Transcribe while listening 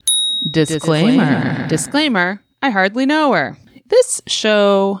Disclaimer. Disclaimer. I hardly know her. This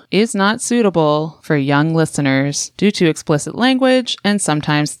show is not suitable for young listeners due to explicit language and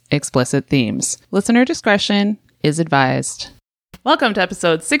sometimes explicit themes. Listener discretion is advised. Welcome to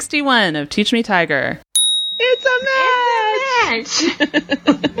episode 61 of Teach Me Tiger. It's a match!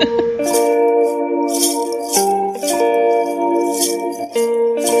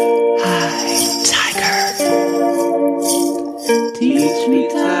 Hi, Tiger. Teach me,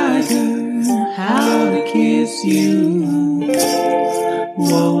 Tiger, how to kiss you.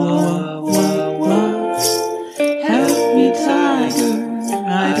 Whoa, whoa, whoa, whoa. Help me, Tiger,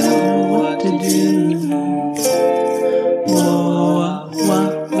 I don't know what to do. Whoa,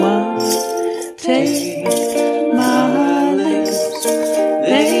 whoa, whoa. Take my lips,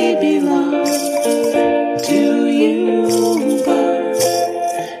 they belong to you. But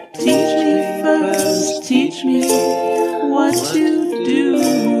teach me first, teach me what to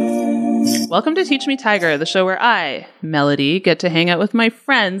do. Welcome to Teach Me Tiger, the show where I, Melody, get to hang out with my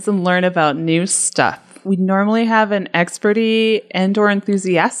friends and learn about new stuff. We normally have an experty and or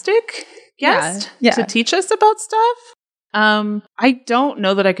enthusiastic guest to teach us about stuff. I don't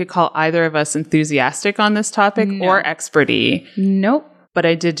know that I could call either of us enthusiastic on this topic or experty. Nope. But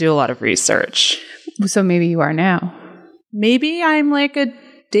I did do a lot of research. So maybe you are now. Maybe I'm like a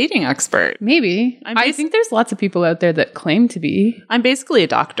dating expert. Maybe. I think there's lots of people out there that claim to be. I'm basically a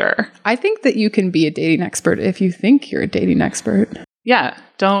doctor. I think that you can be a dating expert if you think you're a dating expert. Yeah.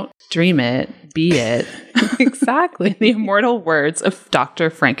 Don't dream it. Be it. Exactly. The immortal words of Dr.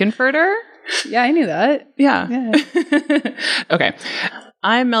 Frankenfurter. Yeah, I knew that. Yeah. Okay.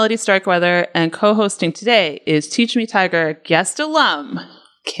 I'm Melody Starkweather, and co-hosting today is Teach Me Tiger guest alum,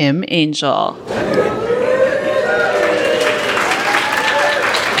 Kim Angell.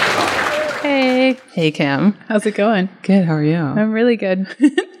 Hey, Kim. How's it going? Good. How are you? I'm really good.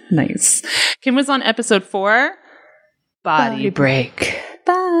 Nice. Kim was on episode 4, Body Break.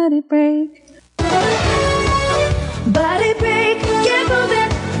 Body Break. Body break, get moving.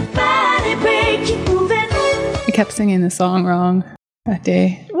 Body break, keep moving. I kept singing the song wrong that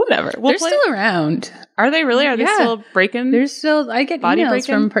day. Whatever. They're still around. Are they really? Are they still breaking? They're still. I get body emails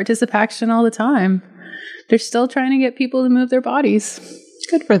breaking? from Participation all the time. They're still trying to get people to move their bodies.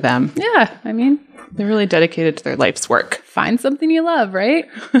 Good for them. Yeah, I mean, they're really dedicated to their life's work. Find something you love, right?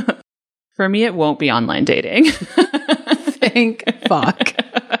 For me, it won't be online dating. Thank fuck.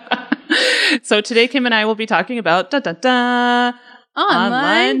 So today, Kim and I will be talking about online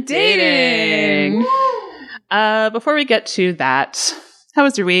dating. Before we get to that, how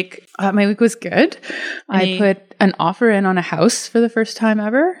was your week? My week was good. I put an offer in on a house for the first time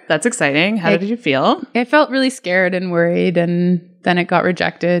ever. That's exciting. How did you feel? I felt really scared and worried, and then it got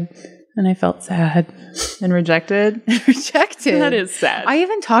rejected, and I felt sad. And rejected? Rejected. That is sad. I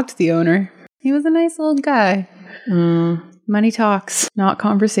even talked to the owner. He was a nice old guy. Money talks, not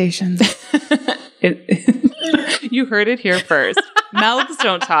conversations. You heard it here first. Mouths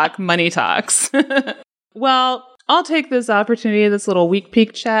don't talk, money talks. Well, I'll take this opportunity, this little week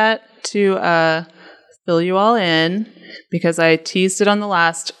peek chat, to fill you all in, because I teased it on the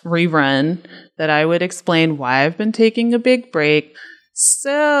last rerun that I would explain why I've been taking a big break.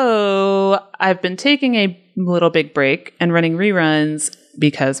 So I've been taking a little big break and running reruns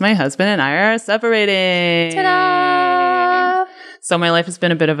because my husband and I are separating. Ta-da! So my life has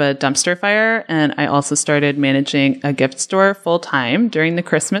been a bit of a dumpster fire, and I also started managing a gift store full time during the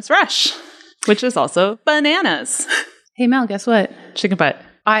Christmas rush, which is also bananas. Hey, Mel, guess what? Chicken butt.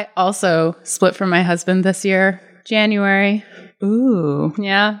 I also split from my husband this year, January. Ooh.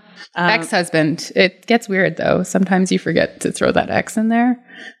 Yeah. Ex-husband. It gets weird, though. Sometimes you forget to throw that ex in there.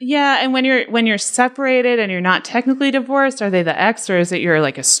 Yeah, and when you're separated and you're not technically divorced, are they the ex, or is it your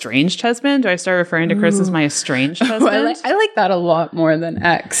like estranged husband? Do I start referring to Chris as my estranged husband? I like that a lot more than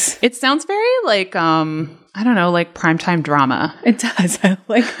ex. It sounds very like I don't know, like primetime drama. It does. I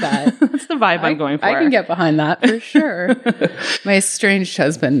like that. That's the vibe I'm going for. I can get behind that for sure. My estranged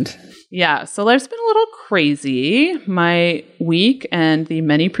husband. Yeah, so life's been a little crazy. My week and the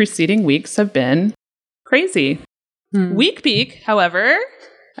many preceding weeks have been crazy. Week peak, however,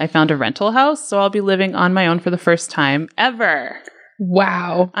 I found a rental house, so I'll be living on my own for the first time ever.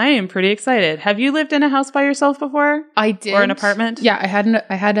 Wow. I am pretty excited. Have you lived in a house by yourself before? I did. Or an apartment? Yeah, I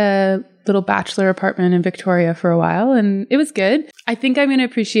had a little bachelor apartment in Victoria for a while, and it was good. I think I'm going to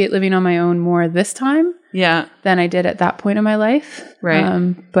appreciate living on my own more this time. Yeah. Than I did at that point in my life.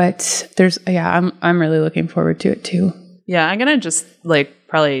 Right. But I'm really looking forward to it too. Yeah, I'm going to just like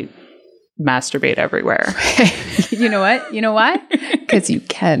probably masturbate everywhere. You know what? You know why? Because you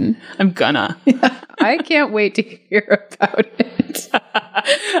can. I'm gonna. I can't wait to hear about it.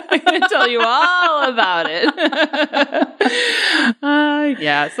 I'm going to you all about it.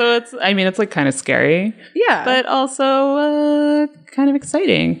 Yeah, so it's like kind of scary. Yeah. But also kind of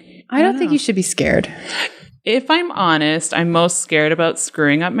exciting. I don't think you should be scared. If I'm honest, I'm most scared about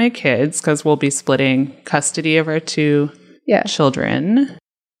screwing up my kids because we'll be splitting custody of our two children.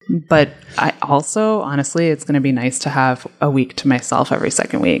 But I also, honestly, it's going to be nice to have a week to myself every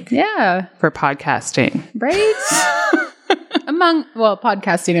second week. Yeah. For podcasting. Right?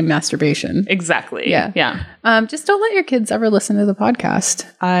 Podcasting and masturbation. Exactly. Yeah. Yeah. Just don't let your kids ever listen to the podcast.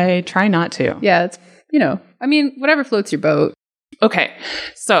 I try not to. Yeah. It's, whatever floats your boat. Okay.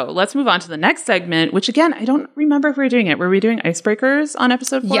 So let's move on to the next segment, which again, I don't remember if we were doing it. Were we doing icebreakers on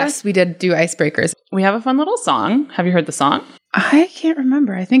episode 4? Yes, we did do icebreakers. We have a fun little song. Have you heard the song? I can't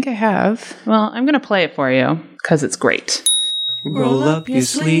remember. I think I have. Well, I'm going to play it for you because it's great. Roll up your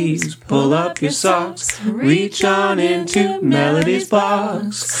sleeves, pull up your socks, reach on into Melody's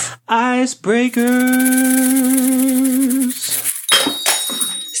box. Icebreakers.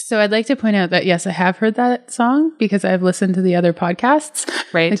 So I'd like to point out that, yes, I have heard that song because I've listened to the other podcasts,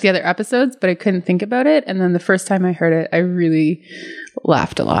 right? Like the other episodes, but I couldn't think about it. And then the first time I heard it, I really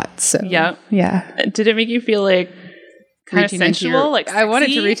laughed a lot. So yeah. Did it make you feel like kind of sensual? Like I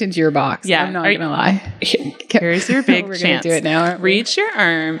wanted to reach into your box. Yeah. I'm not going to lie. Here's your big We're chance. Gonna do it now. Reach your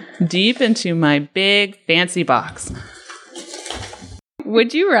arm deep into my big fancy box.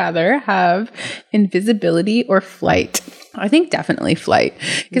 Would you rather have invisibility or flight? I think definitely flight.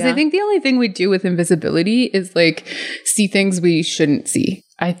 Because I think the only thing we do with invisibility is like see things we shouldn't see.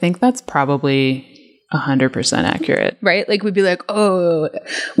 I think that's probably 100% accurate. Right? Like we'd be like, oh,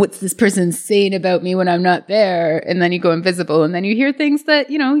 what's this person saying about me when I'm not there? And then you go invisible and then you hear things that,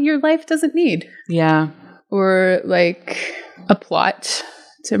 your life doesn't need. Yeah. Or like a plot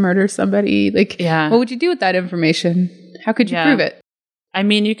to murder somebody. Like, what would you do with that information? How could you prove it? I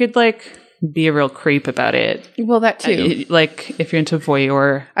mean, you could like be a real creep about it. Well, that too. Like if you're into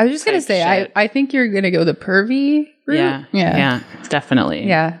voyeur. I was just going to say, I think you're going to go the pervy route. Yeah, definitely.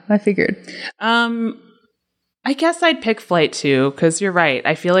 Yeah, I figured. I guess I'd pick flight too, because you're right.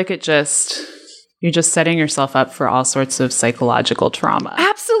 I feel like you're just setting yourself up for all sorts of psychological trauma.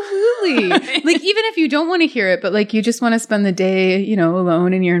 Absolutely. Like even if you don't want to hear it, but like you just want to spend the day,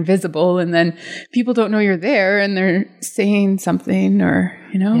 alone and you're invisible and then people don't know you're there and they're saying something or,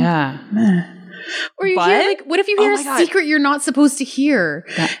 Yeah. Or you hear like, what if you hear a secret you're not supposed to hear?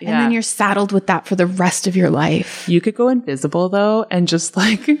 And then you're saddled with that for the rest of your life. You could go invisible though and just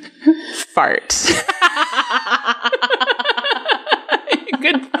like fart.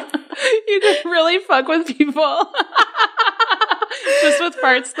 You could really fuck with people. Just with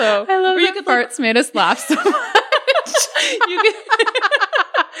farts though. I love that farts made us laugh so much.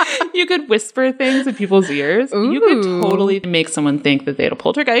 You could whisper things in people's ears. Ooh. You could totally make someone think that they had a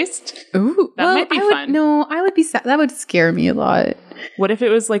poltergeist. Ooh, that might be fun. I would be sad. That would scare me a lot. What if it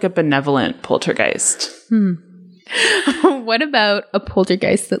was like a benevolent poltergeist? What about a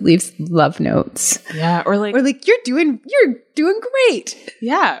poltergeist that leaves love notes? Yeah, or like you're doing great.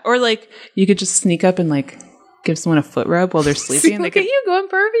 Yeah, or like you could just sneak up and like give someone a foot rub while they're sleeping. Look at you going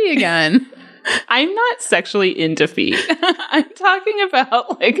pervy again. I'm not sexually into feet. I'm talking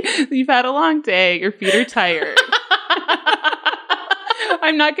about like you've had a long day, your feet are tired.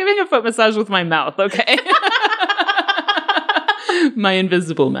 I'm not giving a foot massage with my mouth, okay? My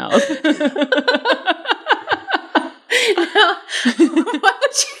invisible mouth.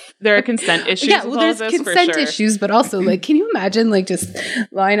 There are consent issues. Yeah, well, there's consent issues, but also, like, can you imagine, like, just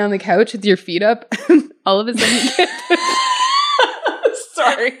lying on the couch with your feet up? All of a sudden, you get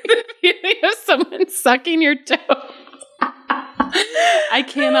sorry, the feeling of someone sucking your toe. I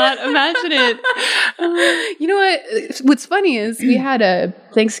cannot imagine it. You know what? What's funny is we had a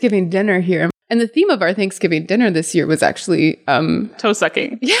Thanksgiving dinner here. And the theme of our Thanksgiving dinner this year was actually toe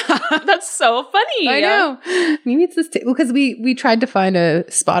sucking. Yeah, that's so funny. I know. Maybe it's this because we tried to find a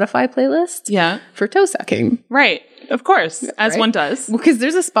Spotify playlist. Yeah, for toe sucking. Right, of course, as one does. Because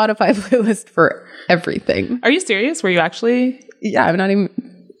there's a Spotify playlist for everything. Are you serious? Were you actually? Yeah, I'm not even.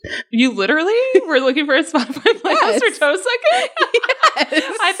 You literally were looking for a Spotify playlist for toe sucking?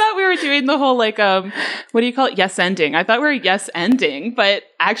 Yes. I thought we were doing the whole like what do you call it? Yes ending. I thought we were yes ending, but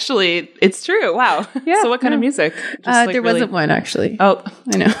actually it's true. Wow. Yeah. So what kind of music? Just, there wasn't one actually. Oh,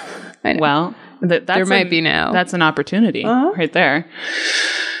 I know. Well, there might be now. That's an opportunity right there.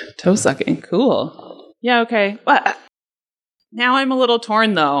 Toe sucking. Cool. Yeah. Okay. Well, now I'm a little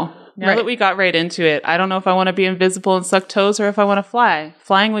torn though. Now that we got right into it, I don't know if I want to be invisible and suck toes or if I want to fly.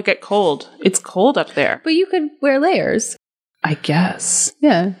 Flying would get cold. It's cold up there. But you could wear layers. I guess.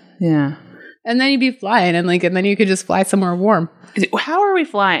 Yeah. Yeah. And then you'd be flying and then you could just fly somewhere warm. How are we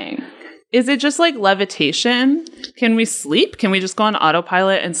flying? Is it just like levitation? Can we sleep? Can we just go on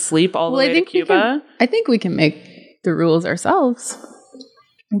autopilot and sleep all the way to Cuba? I think we can make the rules ourselves.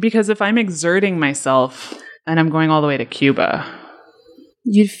 Because if I'm exerting myself and I'm going all the way to Cuba,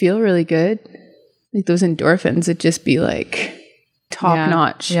 you'd feel really good. Like those endorphins would just be like top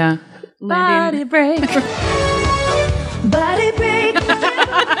notch. Yeah. Body break. Body break.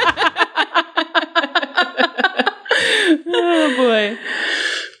 Oh boy.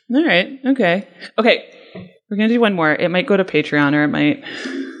 All right. Okay. We're going to do one more. It might go to Patreon or it might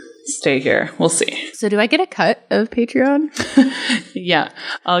stay here. We'll see. So do I get a cut of Patreon? Yeah.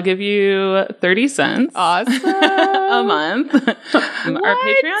 I'll give you 30 cents Awesome. a month. Our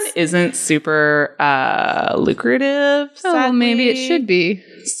Patreon isn't super lucrative. Oh, maybe it should be.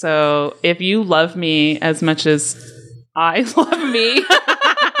 So if you love me as much as I love me,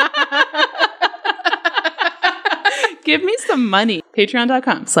 give me some money.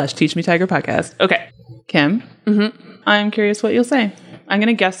 Patreon.com/TeachMeTigerPodcast. Okay. Kim, I'm curious what you'll say. I'm going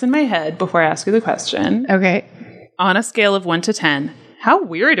to guess in my head before I ask you the question. Okay. On a scale of 1 to 10, how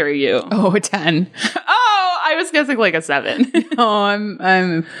weird are you? Oh, a 10. Oh, I was guessing like a 7. Oh,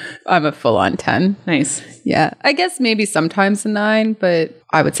 I'm a full-on 10. Nice. Yeah. I guess maybe sometimes a 9, but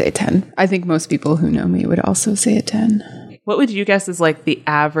I would say a 10. I think most people who know me would also say a 10. What would you guess is like the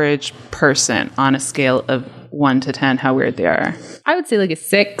average person on a scale of 1 to 10, how weird they are? I would say like a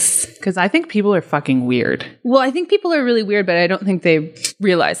 6. Because I think people are fucking weird. Well, I think people are really weird, but I don't think they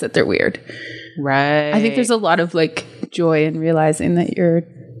realize that they're weird. Right. I think there's a lot of like joy in realizing that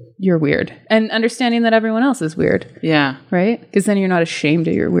you're weird and understanding that everyone else is weird. Yeah. Right? Because then you're not ashamed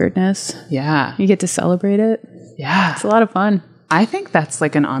of your weirdness. Yeah. You get to celebrate it. Yeah. It's a lot of fun. I think that's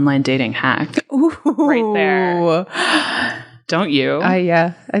like an online dating hack. Ooh. Right there. Don't you?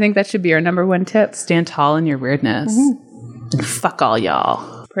 Yeah. I think that should be our number 1 tip. Stand tall in your weirdness. And fuck all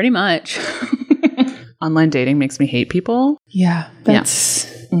y'all. Pretty much. Online dating makes me hate people. Yeah. That's...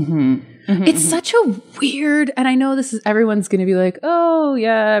 It's such a weird, and I know this is, everyone's going to be like, oh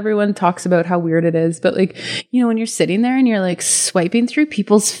yeah, everyone talks about how weird it is. But like, you know, when you're sitting there and you're like swiping through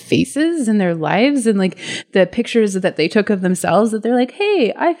people's faces and their lives and like the pictures that they took of themselves, that they're like,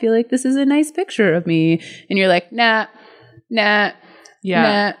 hey, I feel like this is a nice picture of me. And you're like, nah. Yeah.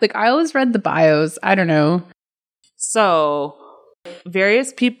 Like I always read the bios. I don't know. So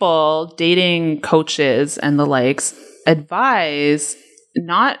various people, dating coaches and the likes, advise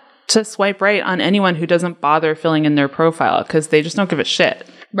not to swipe right on anyone who doesn't bother filling in their profile because they just don't give a shit.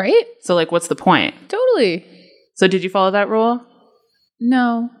 Right? So like, what's the point? Totally. So did you follow that rule?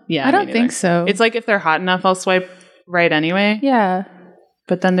 No. Yeah. I don't think so. It's like if they're hot enough, I'll swipe right anyway. Yeah.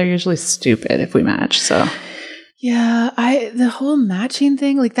 But then they're usually stupid if we match. So yeah, the whole matching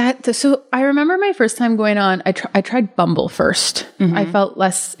thing like that. So I remember my first time going on, I tried Bumble first. I felt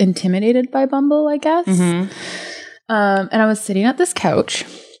less intimidated by Bumble, I guess. And I was sitting at this couch.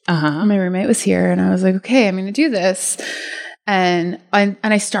 My roommate was here and I was like, okay, I'm going to do this. And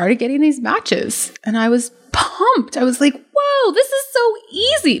I started getting these matches and I was pumped. I was like, whoa, this is so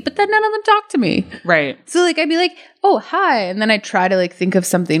easy. But then none of them talked to me. Right. So like, I'd be like, oh, hi. And then I'd try to like think of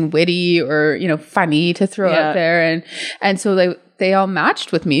something witty or, you know, funny to throw out there. And so they all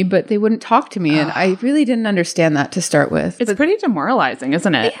matched with me, but they wouldn't talk to me. And I really didn't understand that to start with. It's pretty demoralizing,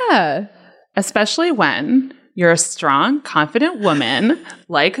 isn't it? Yeah. Especially when you're a strong, confident woman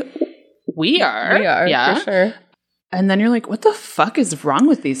like we are. We are, yeah, for sure. And then you're like, what the fuck is wrong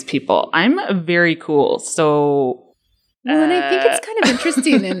with these people? I'm very cool. So... Well, and I think it's kind of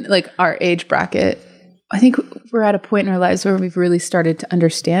interesting in like our age bracket. I think we're at a point in our lives where we've really started to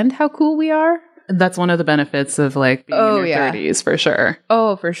understand how cool we are. That's one of the benefits of like being in your 30s, for sure.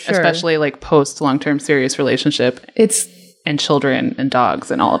 Oh, for sure. Especially like post long-term serious relationship. It's... And children and dogs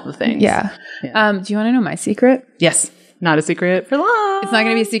and all of the things. Yeah. Do you want to know my secret? Yes. Not a secret for long. It's not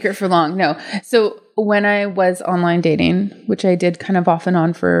going to be a secret for long. No. So when I was online dating, which I did kind of off and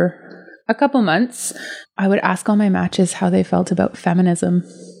on for a couple months, I would ask all my matches how they felt about feminism.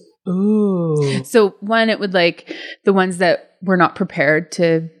 Ooh. So one, it would like the ones that were not prepared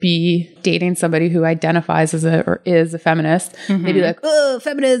to be dating somebody who identifies as or is a feminist. They'd be like, oh,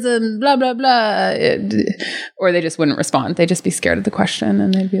 feminism, blah, blah, blah. Or they just wouldn't respond. They'd just be scared of the question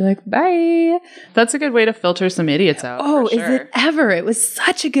and they'd be like, bye. That's a good way to filter some idiots out. Oh, for sure. Is it ever? It was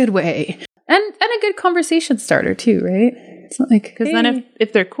such a good way. And a good conversation starter too, right? It's not like, because then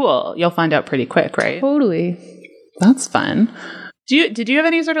if they're cool, you'll find out pretty quick, right? Totally. That's fun. Did you have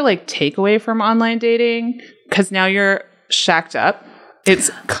any sort of like takeaway from online dating? Because now you're shacked up. It's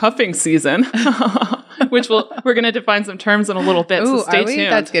cuffing season. which we're going to define some terms in a little bit. Ooh, so stay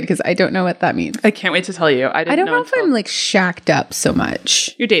tuned. That's good because I don't know what that means. I can't wait to tell you. I don't know if I'm like shacked up so much.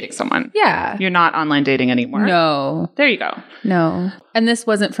 You're dating someone. Yeah. You're not online dating anymore. No. There you go. No. And this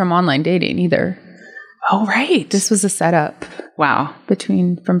wasn't from online dating either. Oh, right. This was a setup. Wow.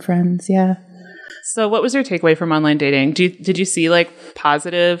 From friends. Yeah. So what was your takeaway from online dating? Did you see like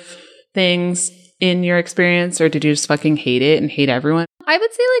positive things in your experience, or did you just fucking hate it and hate everyone? I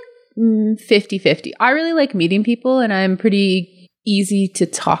would say like 50-50. I really like meeting people and I'm pretty easy to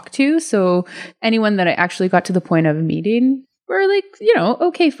talk to. So anyone that I actually got to the point of meeting were like,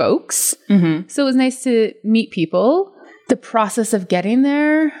 okay folks. Mm-hmm. So it was nice to meet people. The process of getting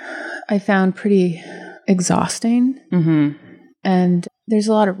there, I found pretty exhausting. Mm-hmm. And there's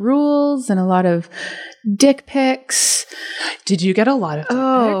a lot of rules and a lot of dick pics. Did you get a lot of dick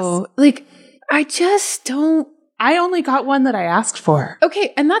pics? Like I just don't. I only got one that I asked for.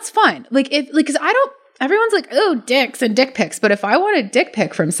 Okay, and that's fine. Because I don't. Everyone's like, oh, dicks and dick pics. But if I want a dick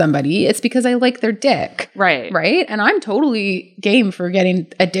pic from somebody, it's because I like their dick. Right. Right? And I'm totally game for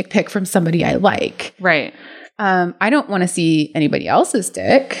getting a dick pic from somebody I like. Right. I don't want to see anybody else's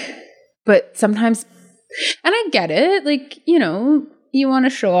dick. But sometimes, and I get it, like, you want to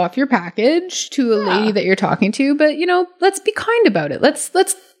show off your package to a lady that you're talking to, but, let's be kind about it. Let's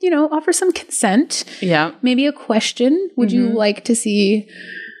offer some consent. Yeah. Maybe a question. Would you like to see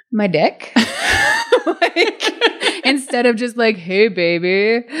my dick? Instead of just like, hey,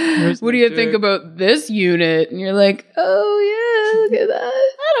 baby, what do you think about this unit? And you're like, oh, yeah, look at that.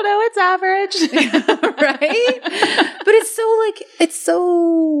 I don't know. It's average. Right? But it's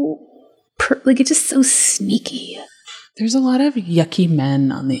just so sneaky. There's a lot of yucky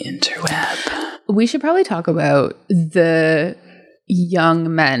men on the interweb. We should probably talk about the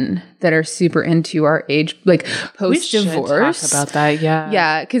young men that are super into our age, like post-divorce. We should talk about that, yeah.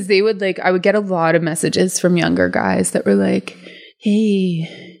 Yeah, because I would get a lot of messages from younger guys that were like,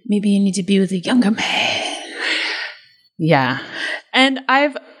 hey, maybe you need to be with a younger man. Yeah. And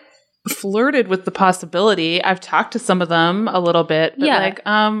I've flirted with the possibility. I've talked to some of them a little bit, but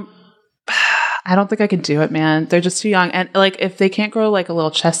I don't think I can do it, man. They're just too young. And like, if they can't grow like a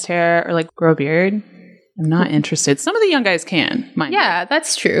little chest hair or like grow a beard, I'm not interested. Some of the young guys can, mind you.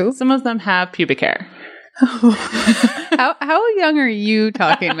 That's true. Some of them have pubic hair. How young are you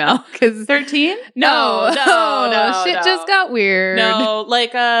talking, Mel? Because 13? No. Shit just got weird. No,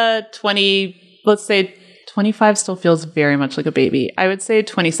 like 20, let's say 25 still feels very much like a baby. I would say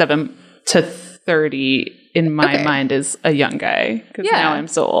 27 to 30 in my mind is a young guy, because now I'm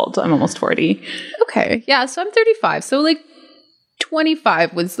so old. I'm almost 40. Okay. Yeah. So I'm 35. So like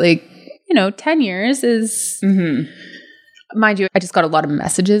 25 was like, 10 years is, mind you, I just got a lot of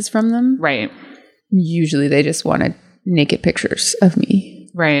messages from them. Right. Usually they just wanted naked pictures of me.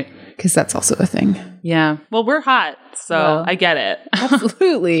 Right. Because that's also a thing. Yeah. Well, we're hot, so I get it.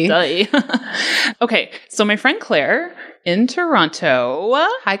 Absolutely. Okay. So my friend Claire in Toronto.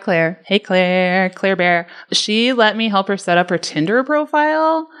 Hi, Claire. Hey, Claire Bear. She let me help her set up her Tinder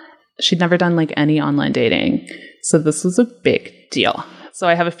profile. She'd never done like any online dating. So this was a big deal. So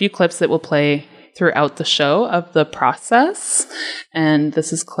I have a few clips that will play throughout the show of the process. And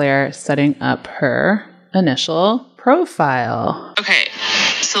this is Claire setting up her initial profile. Okay,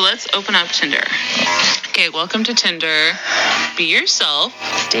 so let's open up Tinder. Okay, welcome to Tinder. Be yourself.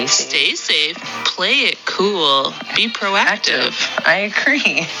 Stay safe. Play it cool. Be proactive. I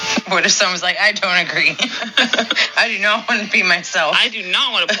agree. What if someone's like, I don't agree? I do not want to be myself. I do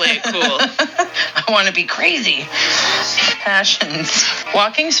not want to play it cool. I want to be crazy. Passions.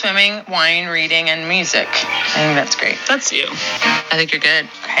 Walking, swimming, wine, reading, and music. I think that's great. That's you. I think you're good.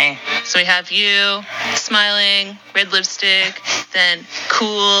 Okay. So we have you smiling, red lipstick, then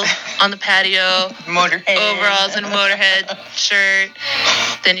cool on the patio, Motorhead. overalls and a Motorhead shirt.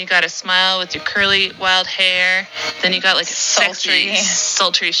 Then you got a smile with your curly wild hair. Then you got like a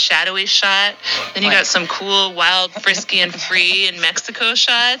sultry, shadowy shot. Then you got some cool, wild, frisky, and free in Mexico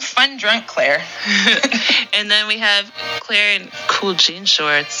shots. Fun drunk Claire. And then we have Claire in cool jean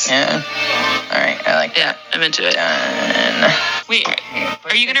shorts. Yeah. All right. I like Yeah, that. I'm into it. Done. Wait,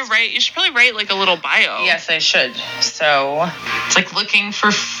 are you going to write? You should probably write like a little bio. Yes, I should. So, It's like looking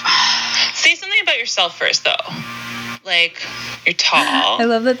for... Say something about yourself first, though. Like, you're tall. I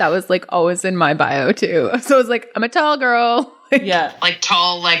love that was like always in my bio too. So it's like, I'm a tall girl. Yeah. like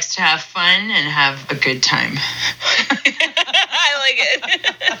tall likes to have fun and have a good time. I like it.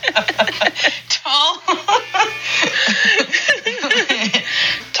 Tall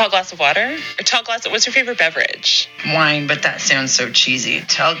Tall glass of water? Or tall glass of, what's your favorite beverage? Wine, but that sounds so cheesy.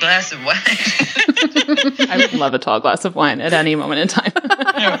 Tall glass of wine. I would love a tall glass of wine at any moment in time.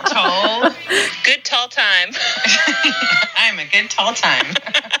 Tall. Good tall time. I'm a good tall time.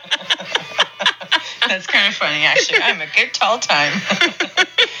 That's kind of funny, actually. I'm a good tall time.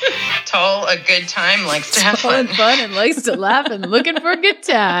 Tall, a good time, likes to have fun. And likes to laugh and looking for good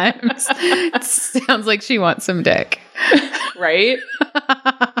times. Sounds like she wants some dick. Right?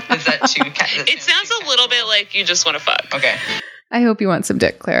 Is that too? It sounds a little bit like you just want to fuck. Okay. I hope you want some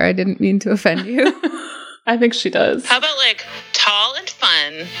dick, Claire. I didn't mean to offend you. I think she does. How about like tall and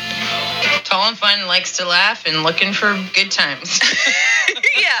fun? Tall and fun, likes to laugh and looking for good times.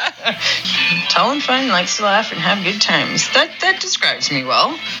 Yeah. Tall and fun, likes to laugh and have good times. That describes me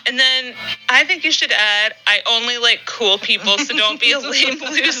well. And then I think you should add, I only like cool people, so don't be a lame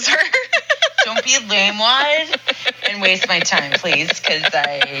loser. Don't be a lame wad and waste my time, please, because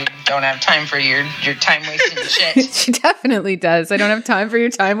I don't have time for your time wasting shit. She definitely does. I don't have time for your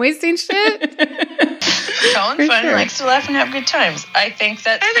time wasting shit. Tall and fun, likes to laugh and have good times. I think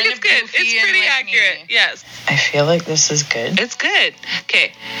that's I think kind it's of good. goofy It's and pretty like accurate. me. Yes. I feel like this is good. It's good.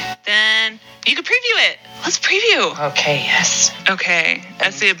 Okay. Then you can preview it. Let's preview. Okay, yes. Okay. I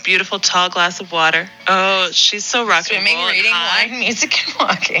see a beautiful tall glass of water. Oh, she's so rock and Swimming, roll and reading, hot. wine, music, and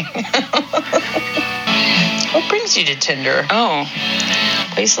walking. What brings you to Tinder? Oh.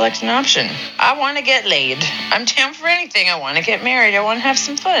 Please select an option. I want to get laid. I'm down for anything. I want to get married. I want to have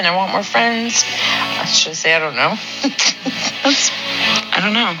some fun. I want more friends. Let's just say I don't know. I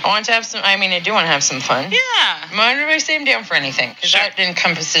don't know. I want to have some. I mean, I do want to have some fun. Yeah. Why do I say I'm down for anything? Because Sure. that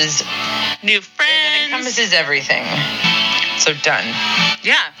encompasses New friends. everything. So done.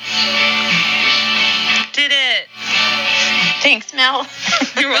 Yeah. Did it. Thanks, Mel.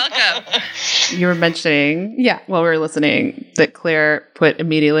 You're welcome. You were mentioning, Yeah. while we were listening, that Claire put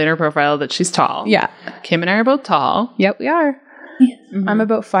immediately in her profile that she's tall. Yeah. Kim and I are both tall. Yep, we are. I'm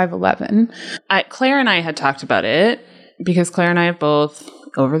about 5'11". Claire and I had talked about it because Claire and I have both,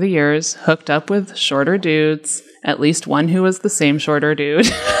 over the years, hooked up with shorter dudes, at least one who was the same shorter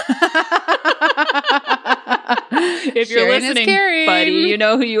dude. If you're Sharing is listening, caring. buddy, you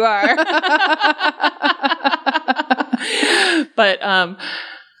know who you are. But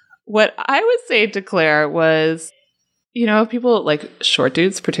what I would say to Claire was, you know, people like short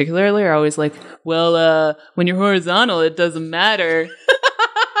dudes particularly are always like, well, when you're horizontal, it doesn't matter.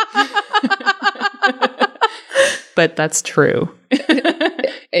 But that's true.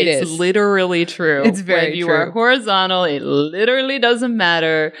 It's literally true. It's very when you true. are horizontal, it literally doesn't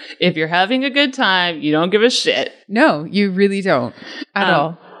matter. If you're having a good time, you don't give a shit. No, you really don't at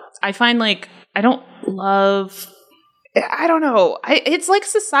all. I find like I don't know. It's like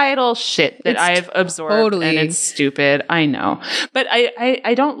societal shit that It's I've absorbed, totally. and it's stupid. I know, but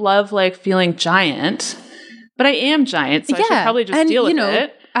I don't love like feeling giant. But I am giant, so I should probably just deal with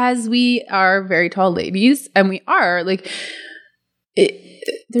it. As we are very tall ladies, and we are like,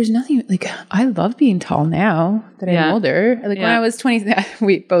 there's nothing like I love being tall now that I'm older. Like when I was 20,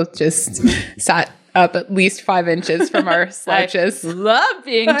 we both just sat up at least 5 inches from our slouches. Love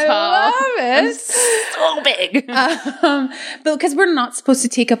being tall. I love it. So big. But because we're not supposed to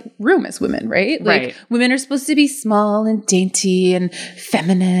take up room as women, right? Like Right. women are supposed to be small and dainty and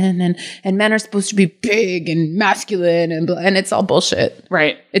feminine, and men are supposed to be big and masculine, and it's all bullshit.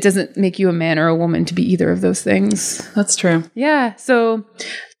 Right. It doesn't make you a man or a woman to be either of those things. That's true. Yeah. So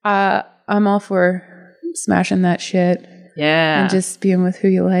I'm all for smashing that shit Yeah. and just being with who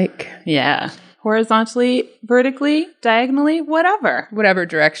you like. Yeah. Horizontally, vertically, diagonally, whatever. Whatever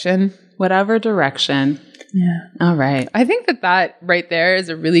direction. Whatever direction. Yeah. All right. I think that right there is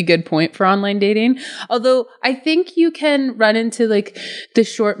a really good point for online dating. Although I think you can run into like the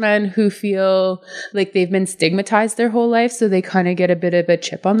short men who feel like they've been stigmatized their whole life. So they kind of get a bit of a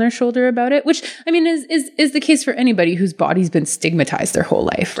chip on their shoulder about it, which I mean is the case for anybody whose body's been stigmatized their whole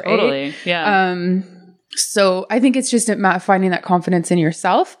life, right? Totally. Yeah. So I think it's just finding that confidence in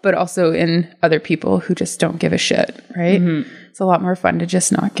yourself, but also in other people who just don't give a shit, right? Mm-hmm. It's a lot more fun to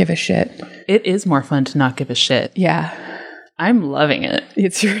just not give a shit. It is more fun to not give a shit. Yeah. I'm loving it.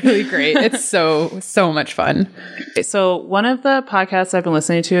 It's really great. It's so much fun. So one of the podcasts I've been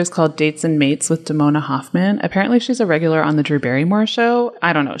listening to is called Dates and Mates with Damona Hoffman. Apparently she's a regular on the Drew Barrymore show.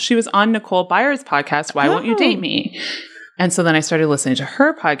 I don't know. She was on Nicole Byer's podcast, Why Won't You Date Me? And so then I started listening to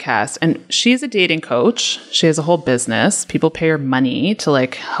her podcast, and she's a dating coach. She has a whole business. People pay her money to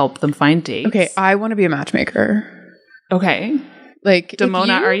like help them find dates. Okay, I want to be a matchmaker. Okay. Like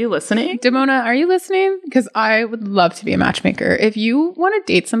Damona, are you listening? Damona, are you listening? Because I would love to be a matchmaker. If you want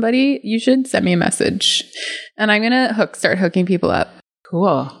to date somebody, you should send me a message. And I'm going to start hooking people up.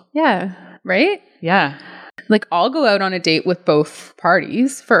 Cool. Yeah. Right? Yeah. Like, I'll go out on a date with both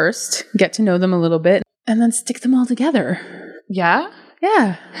parties first, get to know them a little bit, and then stick them all together. Yeah?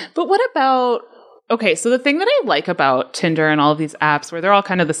 Yeah. But what about... Okay, so the thing that I like about Tinder and all of these apps, where they're all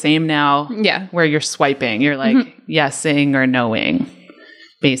kind of the same now, Yeah. where you're swiping, you're like yesing or knowing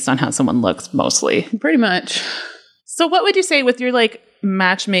based on how someone looks mostly. Pretty much. So what would you say with your like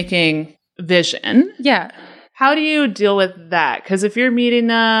matchmaking vision? Yeah. How do you deal with that? Because if you're meeting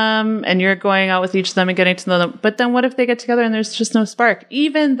them and you're going out with each of them and getting to know them, but then what if they get together and there's just no spark,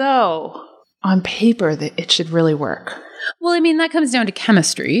 even though on paper that it should really work? Well, I mean, that comes down to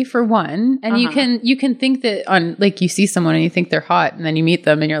chemistry for one. And you can think that on, like, you see someone and you think they're hot, and then you meet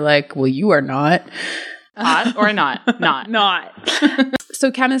them and you're like, well, you are not. Hot or not? Not.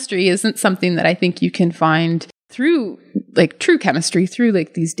 So chemistry isn't something that I think you can find through like true chemistry through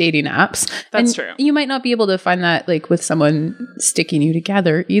like these dating apps. That's And true. You might not be able to find that like with someone sticking you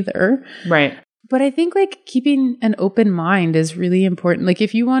together either. Right. But I think like keeping an open mind is really important. Like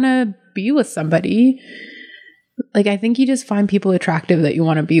if you want to be with somebody, like I think you just find people attractive that you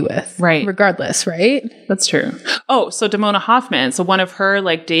want to be with. Right. Regardless, right? That's true. Oh, so Damona Hoffman. So one of her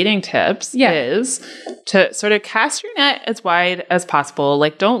like dating tips is to sort of cast your net as wide as possible.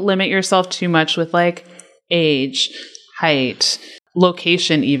 Like don't limit yourself too much with like age, height,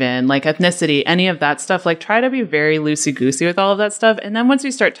 location, even like ethnicity, any of that stuff. Like try to be very loosey-goosey with all of that stuff. And then once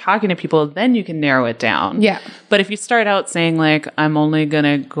you start talking to people, then you can narrow it down. Yeah. But if you start out saying like, I'm only going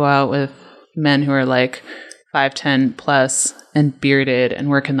to go out with men who are like 5'10 plus and bearded and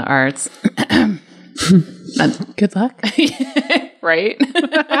work in the arts. Good luck. Right?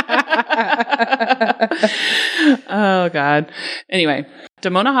 Oh, God. Anyway,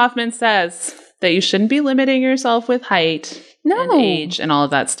 Damona Hoffman says that you shouldn't be limiting yourself with height and age and all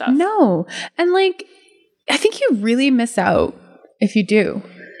of that stuff. No. And like, I think you really miss out if you do.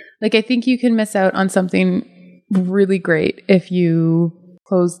 Like, I think you can miss out on something really great if you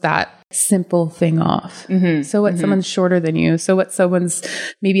close that simple thing off. So what someone's shorter than you? So what someone's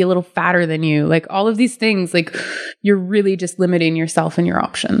maybe a little fatter than you? Like all of these things, like you're really just limiting yourself and your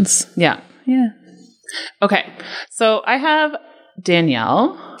options. Yeah. Yeah. Okay. So I have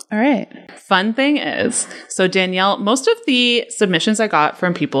Danielle. All right. Fun thing is, so Danielle, most of the submissions I got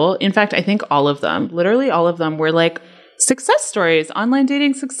from people, in fact, I think all of them, literally all of them were like success stories, online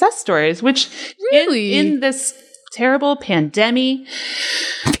dating success stories, which Really? in this terrible pandemic,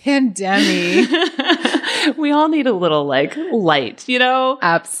 we all need a little like light, you know?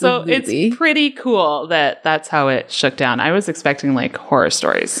 Absolutely. So it's pretty cool that that's how it shook down. I was expecting like horror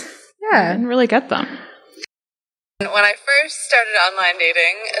stories. I Yeah. didn't really get them. When I first started online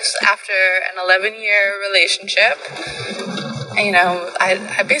dating, after an 11-year relationship, you know,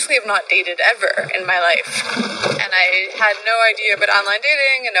 I basically have not dated ever in my life. And I had no idea about online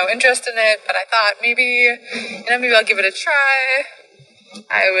dating and no interest in it, but I thought maybe I'll give it a try.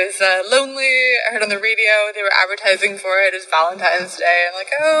 I was lonely. I heard on the radio they were advertising for it as Valentine's Day. I'm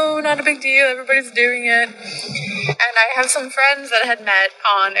like, oh, not a big deal. Everybody's doing it. And I have some friends that I had met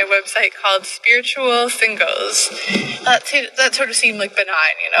on a website called Spiritual Singles. That sort of seemed like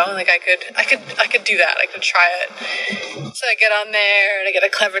benign, you know, like I could do that. I could try it. So I get on there and I get a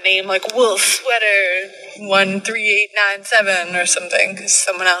clever name like Wool Sweater 13897 or something, because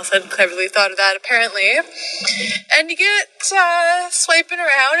someone else had cleverly thought of that apparently. And you get swiping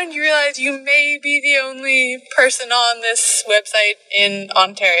around and you realize you may be the only person on this website in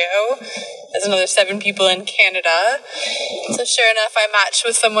Ontario. There's another 7 people in Canada. So sure enough, I matched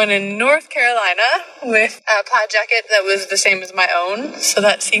with someone in North Carolina with a plaid jacket that was the same as my own. So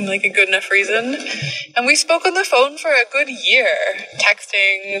that seemed like a good enough reason. And we spoke on the phone for a good year,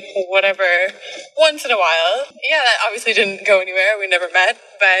 texting, whatever, once in a while. Yeah, that obviously didn't go anywhere. We never met.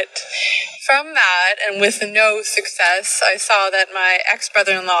 But from that, and with no success, I saw that my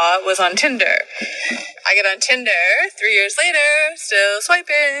ex-brother-in-law was on Tinder. I get on Tinder 3 years later, still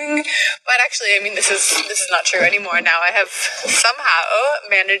swiping. But actually, I mean, this is not true anymore now. I have somehow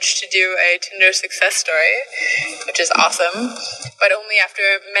managed to do a Tinder success story, which is awesome. But only after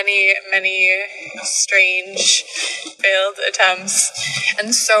many, many strange failed attempts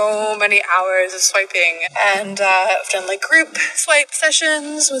and so many hours of swiping. And I've done like group swipe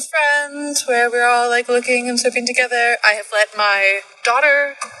sessions with friends where we're all like looking and swiping together. I have let my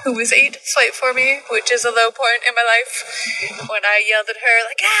daughter, who was 8, swipe for me, which is a low point in my life, when I yelled at her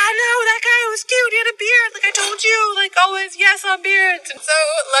like, no, that guy was cute, he had a beard, like I told you, like always yes on beards. And so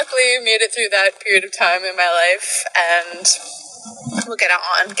luckily made it through that period of time in my life, and we'll get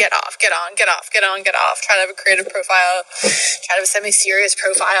on, get off, get on, get off, get on, get off. Try to have a creative profile, try to have a semi-serious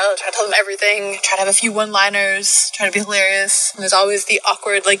profile, try to tell them everything, try to have a few one-liners, try to be hilarious. And there's always the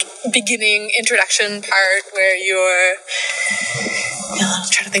awkward, like, beginning introduction part where you're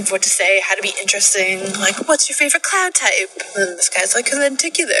trying to think of what to say, how to be interesting, like, what's your favorite cloud type? And this guy's like,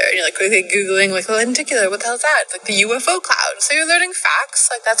 lenticular. And you're like quickly Googling, like, lenticular, what the hell's that? It's like the UFO cloud. So you're learning facts.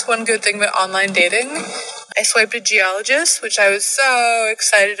 Like, that's one good thing about online dating. I swiped a geologist, which I was so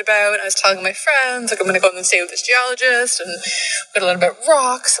excited about. I was telling my friends, like, I'm going to go on and stay with this geologist, and we're going to learn about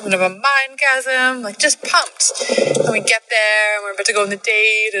rocks, I'm going to have a mindgasm, like, just pumped. And we get there, and we're about to go on the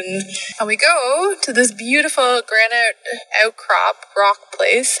date, and we go to this beautiful granite outcrop rock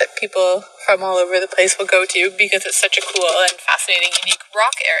place that people from all over the place will go to because it's such a cool and fascinating, unique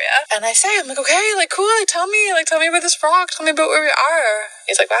rock area. And I say, I'm like, okay, like, cool, like, tell me about this rock, tell me about where we are.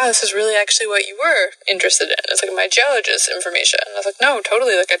 He's like, wow, this is really actually what you were interested in. It's like my geologist information. I was like, no,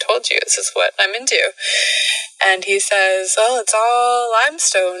 totally, like I told you, this is what I'm into. And he says, oh, it's all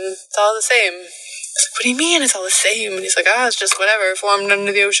limestone, it's all the same. I was like, what do you mean it's all the same? And he's like, it's just whatever, formed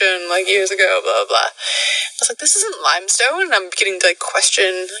under the ocean like years ago, blah, blah, blah. I was like, this isn't limestone. And I'm beginning to like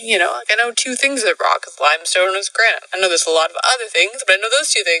question, like I know two things that rock is limestone and it's granite. I know there's a lot of other things, but I know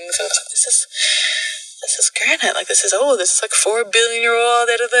those two things. And I was like, this is granite. Like, this is old. This is like 4 billion year old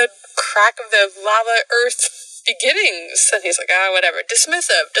out of the crack of the lava earth beginnings. And he's like, whatever,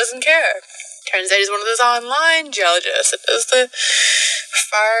 dismissive, doesn't care. Turns out he's one of those online geologists that does the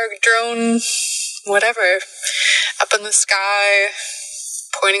fire drone whatever, up in the sky,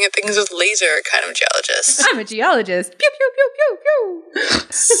 pointing at things with laser kind of geologist. I'm a geologist. Pew, pew, pew, pew, pew.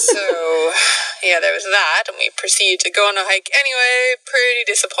 So, yeah, there was that, and we proceed to go on a hike anyway. Pretty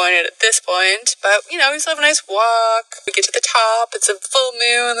disappointed at this point, but, we still have a nice walk. We get to the top, it's a full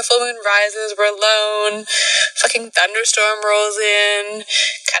moon, the full moon rises, we're alone, fucking thunderstorm rolls in,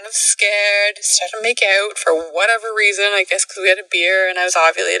 kind of scared, start to make out for whatever reason, I guess because we had a beer and I was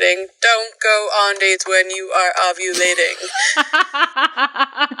ovulating. Don't go on dates when you are ovulating.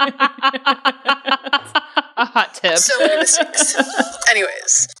 A hot tip. So many mistakes.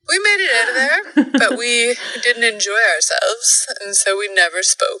 Anyways, we made it out of there, but we didn't enjoy ourselves, and so we never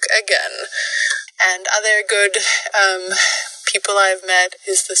spoke again. And other good people I've met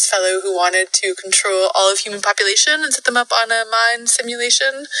is this fellow who wanted to control all of human population and set them up on a mind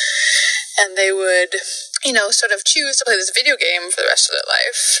simulation, and they would, sort of choose to play this video game for the rest of their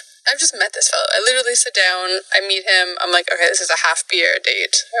life. I've just met this fellow. I literally sit down, I meet him, I'm like, okay, this is a half beer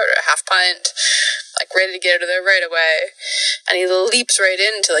date, or a half pint, like, ready to get out of there right away. And he leaps right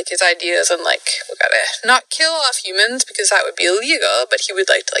into, like, his ideas on, like, we gotta not kill off humans, because that would be illegal, but he would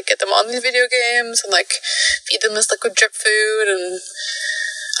like to, like, get them on these video games, and, like, feed them this liquid drip food, and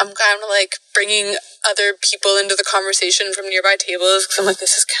I'm kind of, like, bringing other people into the conversation from nearby tables, because I'm like,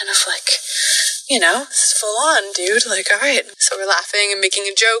 this is kind of, like, this is full on, dude. Like, all right. So we're laughing and making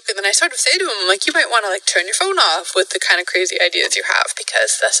a joke, and then I sort of say to him, like, you might want to, like, turn your phone off with the kind of crazy ideas you have,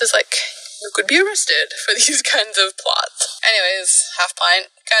 because this is, like, you could be arrested for these kinds of plots. Anyways, half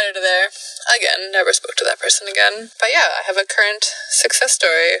pint, got out of there. Again, never spoke to that person again. But yeah, I have a current success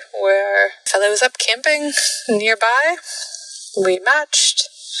story where a fellow was up camping nearby. We matched.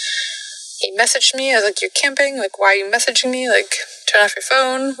 He messaged me. I was like, you're camping? Like, why are you messaging me? Like, turn off your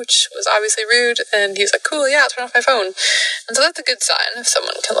phone, which was obviously rude. And he was like, cool, yeah, I'll turn off my phone. And so that's a good sign if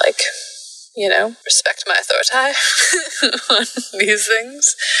someone can, like, respect my authority on these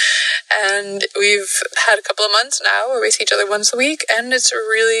things. And we've had a couple of months now where we see each other once a week, and it's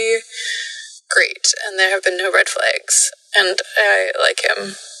really great. And there have been no red flags. And I like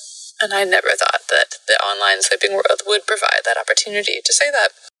him. And I never thought that the online swiping world would provide that opportunity to say that.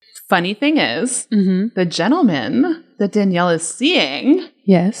 Funny thing is, the gentleman that Danielle is seeing,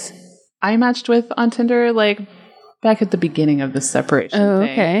 yes, I matched with on Tinder, like, back at the beginning of the separation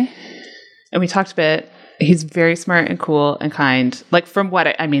thing. Okay. And we talked a bit. He's very smart and cool and kind. Like, from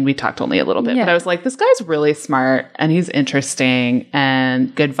what I mean, we talked only a little bit, but I was like, this guy's really smart and he's interesting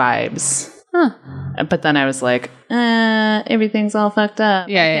and good vibes. Huh. But then I was like, everything's all fucked up.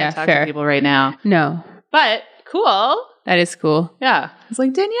 I can't talk to people right now. No. But cool. That is cool. Yeah. I was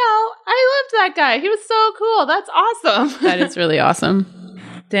like, Danielle, I loved that guy. He was so cool. That's awesome. That is really awesome.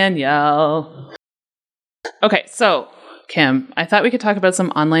 Danielle. Okay, so Kim, I thought we could talk about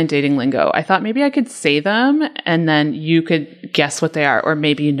some online dating lingo. I thought maybe I could say them and then you could guess what they are, or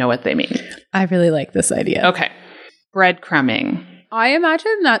maybe you know what they mean. I really like this idea. Okay. Breadcrumbing. I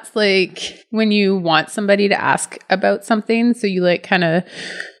imagine that's like when you want somebody to ask about something, so you like kind of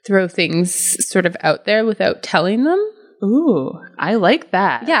throw things sort of out there without telling them. Ooh, I like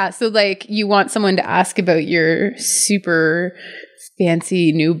that. Yeah. So like you want someone to ask about your super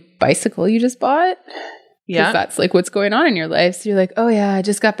fancy new bicycle you just bought. Yeah. That's like what's going on in your life. So you're like, oh yeah, I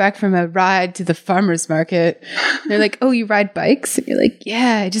just got back from a ride to the farmer's market. And they're like, oh, you ride bikes? And you're like,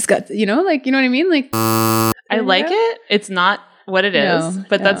 yeah, I just got, you know what I mean? Like, I like it. It's not what it is,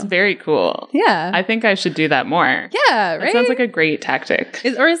 but that's very cool. Yeah. I think I should do that more. Yeah, right? That sounds like a great tactic.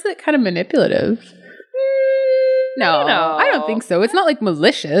 Or is it kind of manipulative? No, I don't think so. It's not like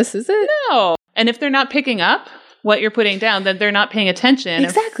malicious, is it? No. And if they're not picking up what you're putting down, then they're not paying attention.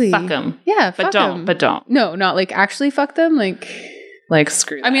 Exactly. Fuck them. Yeah, but don't. But don't. No, not like actually fuck them. Like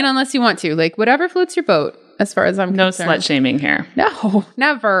screw that. I mean, unless you want to. Like whatever floats your boat, as far as I'm concerned. No slut shaming here. No,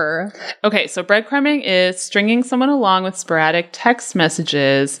 never. Okay, so breadcrumbing is stringing someone along with sporadic text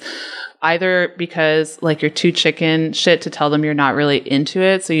messages, either because like you're too chicken shit to tell them you're not really into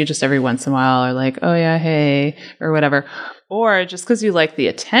it, so you just every once in a while are like, oh yeah, hey, or whatever. Or just because you like the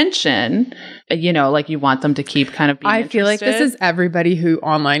attention, like you want them to keep kind of being feel like this is everybody who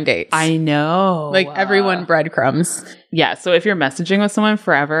online dates. I know. Like everyone breadcrumbs. Yeah. So if you're messaging with someone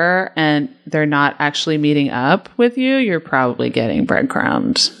forever and they're not actually meeting up with you, you're probably getting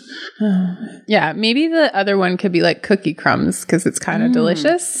breadcrumbed. Yeah. Maybe the other one could be like cookie crumbs because it's kind of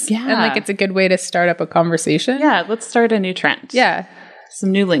delicious. Yeah. And like it's a good way to start up a conversation. Yeah. Let's start a new trend. Yeah.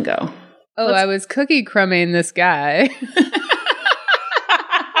 Some new lingo. Oh, I was cookie crumbing this guy.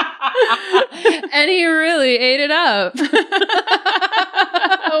 And he really ate it up.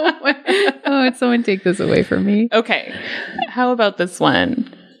 Oh, someone take this away from me. Okay. How about this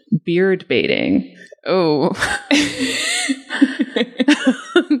one? Beard baiting. Oh.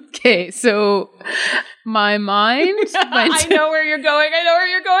 Okay, so my mind I know where you're going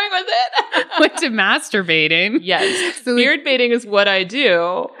with it. went to masturbating. Yes. So beard baiting is what I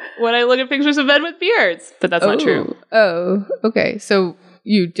do when I look at pictures of men with beards. But that's not true. Oh, okay. So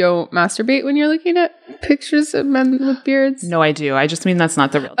you don't masturbate when you're looking at pictures of men with beards? No, I do. I just mean that's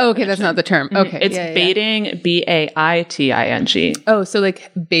not the real okay, that's not the term. Okay. It's baiting, B-A-I-T-I-N-G. Oh, so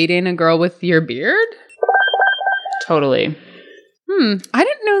like baiting a girl with your beard? Totally. I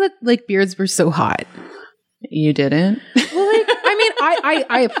didn't know that like beards were so hot. You didn't? Well, like, I mean,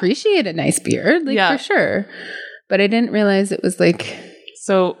 I appreciate a nice beard, like for sure. But I didn't realize it was like...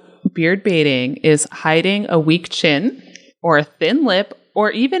 So beard baiting is hiding a weak chin or a thin lip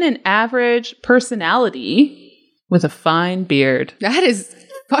or even an average personality with a fine beard. That is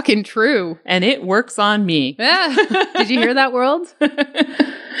fucking true. And it works on me. Yeah. Did you hear that, world?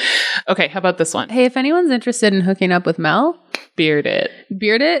 Okay, how about this one? Hey, if anyone's interested in hooking up with Mel, beard it.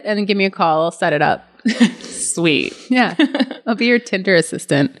 Beard it and then give me a call. I'll set it up. Sweet. Yeah. I'll be your Tinder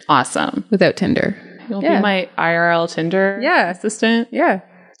assistant. Awesome. Without Tinder. You'll be my IRL Tinder assistant? Yeah.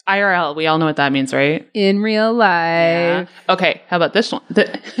 IRL, we all know what that means, right? In real life. Yeah. Okay, how about this one?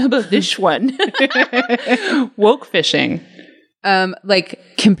 How about this one? Woke fishing. Like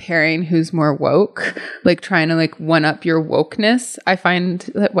comparing who's more woke, like trying to like one up your wokeness. I find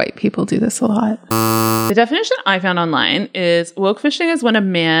that white people do this a lot. The definition I found online is woke fishing is when a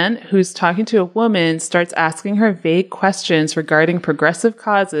man who's talking to a woman starts asking her vague questions regarding progressive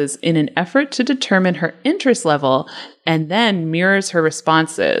causes in an effort to determine her interest level and then mirrors her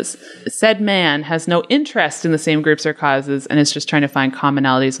responses. Said man has no interest in the same groups or causes and is just trying to find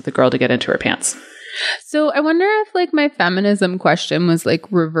commonalities with the girl to get into her pants. So I wonder if like my feminism question was like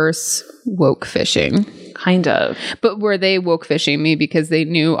reverse woke fishing. Kind of. But were they woke fishing me because they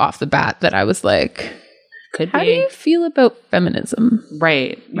knew off the bat that I was like, could how be. do you feel about feminism?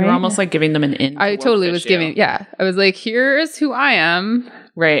 Right. You're almost like giving them an in. I totally was giving, I was like, here's who I am.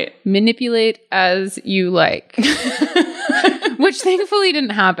 Right. Manipulate as you like. Which thankfully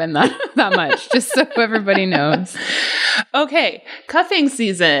didn't happen that much, just so everybody knows. Okay. Cuffing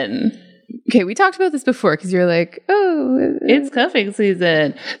season. Okay, we talked about this before because you're like, oh, it's cuffing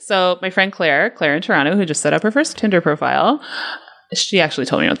season. So my friend Claire in Toronto, who just set up her first Tinder profile, she actually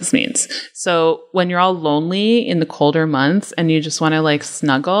told me what this means. So when you're all lonely in the colder months and you just want to like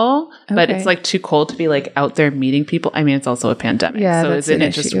snuggle, but it's like too cold to be like out there meeting people. I mean, it's also a pandemic. Yeah, so isn't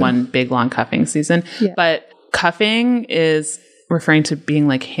it just one big long cuffing season? Yeah. But cuffing is referring to being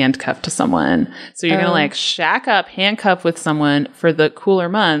like handcuffed to someone. So you're going to like shack up, handcuff with someone for the cooler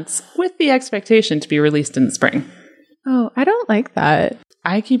months with the expectation to be released in the spring. Oh, I don't like that.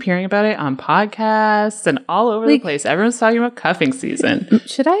 I keep hearing about it on podcasts and all over the place. Everyone's talking about cuffing season.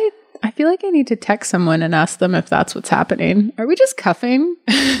 Should I feel like I need to text someone and ask them if that's what's happening. Are we just cuffing?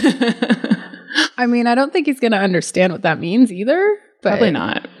 I mean, I don't think he's going to understand what that means either. But probably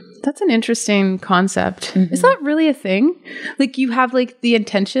not. That's an interesting concept. Mm-hmm. Is that really a thing? Like you have like the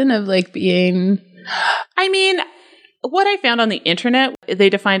intention of like being... I mean, what I found on the internet, they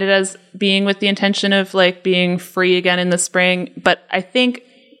defined it as being with the intention of like being free again in the spring. But I think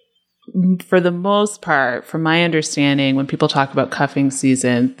for the most part, from my understanding, when people talk about cuffing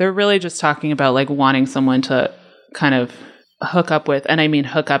season, they're really just talking about like wanting someone to kind of hook up with. And I mean,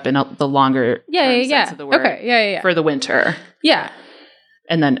 hook up in the longer sense of the word. Okay. For the winter. Yeah.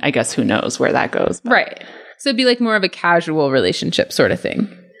 And then I guess who knows where that goes. But. Right. So it'd be like more of a casual relationship sort of thing.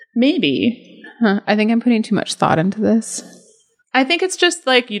 Maybe. I think I'm putting too much thought into this. I think it's just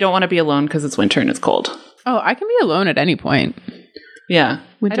like you don't want to be alone because it's winter and it's cold. Oh, I can be alone at any point. Yeah.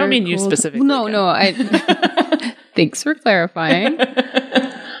 Winter, I don't mean cold. you specifically. No. Thanks for clarifying.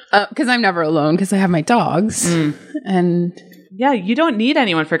 Because I'm never alone because I have my dogs. And yeah, you don't need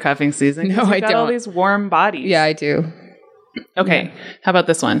anyone for cuffing season. No, I don't. All these warm bodies. Yeah, I do. Okay. Yeah. How about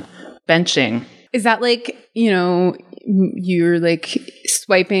this one? Benching. Is that like, you're like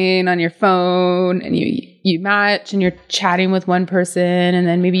swiping on your phone and you match and you're chatting with one person and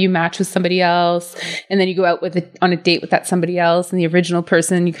then maybe you match with somebody else and then you go out on a date with that somebody else and the original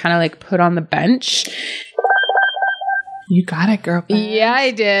person you kind of like put on the bench. You got it, girlfriend. Yeah,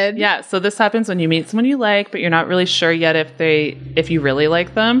 I did. Yeah, so this happens when you meet someone you like, but you're not really sure yet if you really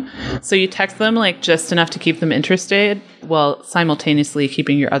like them. So you text them like just enough to keep them interested while simultaneously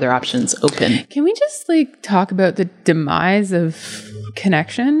keeping your other options open. Can we just like talk about the demise of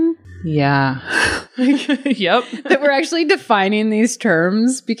connection? Yeah. Yep. That we're actually defining these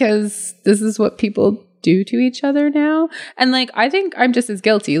terms because this is what people do to each other now. And like, I think I'm just as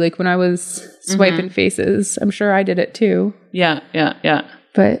guilty. Like when I was swiping faces, I'm sure I did it too. Yeah.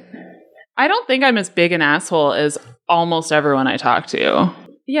 But I don't think I'm as big an asshole as almost everyone I talk to.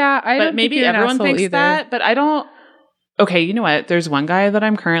 Yeah, but maybe everyone thinks that, but I don't. Okay, you know what? There's one guy that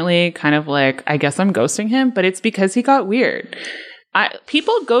I'm currently kind of like, I guess I'm ghosting him, but it's because he got weird.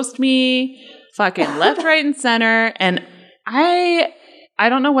 People ghost me fucking left, right, and center, and I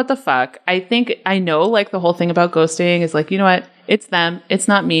don't know what the fuck. I think I know like the whole thing about ghosting is like, you know what? It's them. It's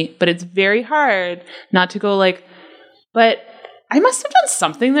not me. But it's very hard not to go like, but I must have done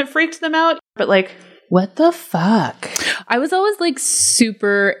something that freaked them out. But like, what the fuck? I was always like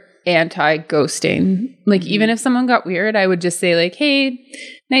super anti-ghosting. Like even if someone got weird, I would just say like, hey,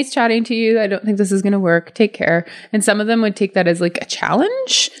 nice chatting to you. I don't think this is going to work. Take care. And some of them would take that as like a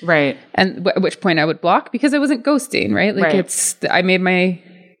challenge. Right. And at which point I would block because I wasn't ghosting, right? Like I made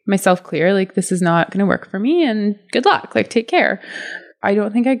myself clear, like this is not going to work for me and good luck. Like take care. I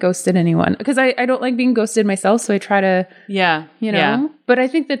don't think I ghosted anyone because I don't like being ghosted myself. So I try to, but I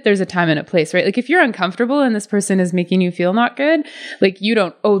think that there's a time and a place, right? Like if you're uncomfortable and this person is making you feel not good, like you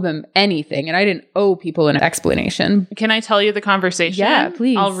don't owe them anything. And I didn't owe people an explanation. Can I tell you the conversation? Yeah,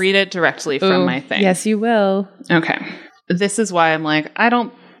 please. I'll read it directly from my thing. Yes, you will. Okay. This is why I'm like, I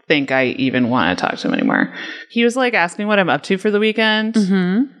don't think I even want to talk to him anymore. He was like asking what I'm up to for the weekend.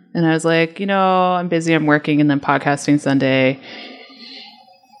 Mm-hmm. And I was like, I'm busy. I'm working and then podcasting Sunday.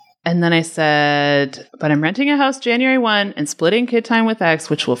 And then I said, but I'm renting a house January 1 and splitting kid time with X,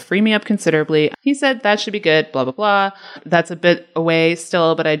 which will free me up considerably. He said that should be good, blah, blah, blah. That's a bit away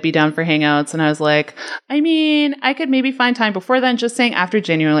still, but I'd be down for hangouts. And I was like, I mean, I could maybe find time before then, just saying after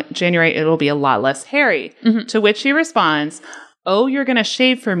January, it'll be a lot less hairy. Mm-hmm. To which he responds, oh, you're going to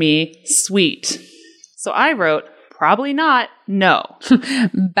shave for me? Sweet. So I wrote, probably not. No.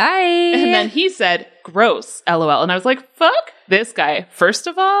 Bye. And then he said, gross, LOL. And I was like, fuck this guy. First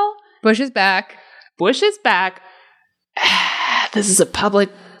of all, Bush is back. This is a public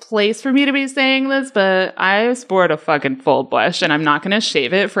place for me to be saying this, but I sport a fucking full bush and I'm not going to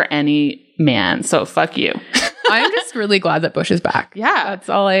shave it for any man. So fuck you. I'm just really glad that Bush is back. Yeah. That's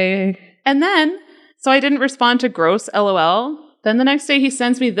all I... And then, so I didn't respond to gross, LOL. Then the next day he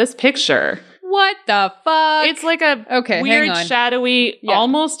sends me this picture. What the fuck? It's like a weird, shadowy,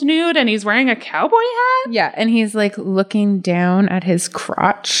 almost nude, and he's wearing a cowboy hat? Yeah, and he's like looking down at his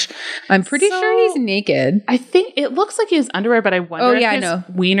crotch. I'm pretty sure he's naked. I think it looks like he has underwear, but I wonder if his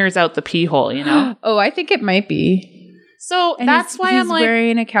wiener's out the pee hole, Oh, I think it might be. So that's why I'm like... he's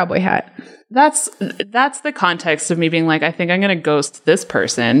wearing a cowboy hat. That's the context of me being like, I think I'm going to ghost this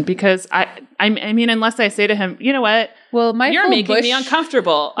person because I mean, unless I say to him, you know what? Well, you're making me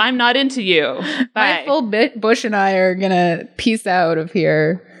uncomfortable. I'm not into you. Bye. My full Bush and I are going to peace out of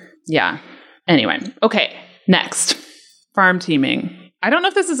here. Yeah. Anyway. Okay. Next. Farm teaming. I don't know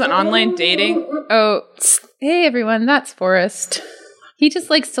if this is an online dating. Oh, hey everyone. That's Forrest. He just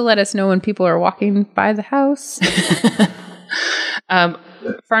likes to let us know when people are walking by the house.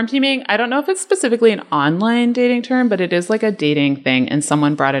 Farm teaming, I don't know if it's specifically an online dating term, but it is like a dating thing. And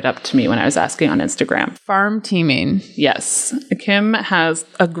someone brought it up to me when I was asking on Instagram. Farm teaming. Yes. Kim has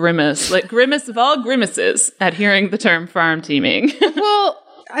a grimace, like grimace of all grimaces at hearing the term farm teaming. Well,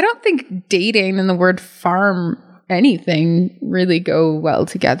 I don't think dating and the word farm anything really go well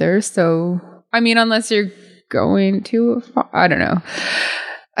together. So, I mean, unless you're going to a farm, I don't know.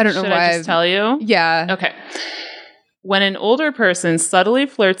 I don't know Should why. I just tell you? Yeah. Okay. When an older person subtly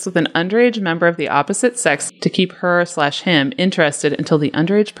flirts with an underage member of the opposite sex to keep her/him interested until the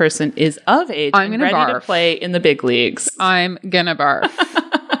underage person is of age and ready to play in the big leagues. I'm gonna barf.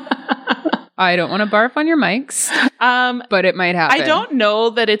 I don't want to barf on your mics, but it might happen. I don't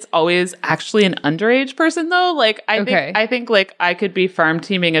know that it's always actually an underage person though. Like I think like I could be farm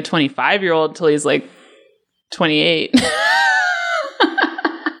teaming a 25-year-old till he's like 28.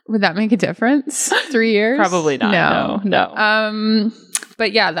 Would that make a difference? 3 years? Probably not. No.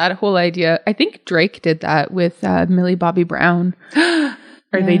 But yeah, that whole idea. I think Drake did that with Millie Bobby Brown.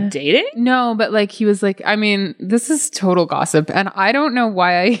 Are they dating? No, but like he was like, I mean, this is total gossip. And I don't know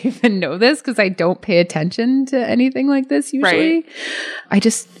why I even know this because I don't pay attention to anything like this usually.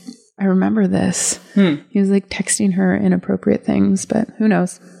 Right. I remember this. He was like texting her inappropriate things, but who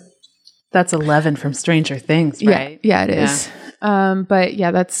knows? That's 11 from Stranger Things, right? Yeah, it is. But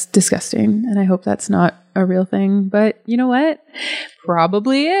yeah, that's disgusting. And I hope that's not a real thing. But you know what?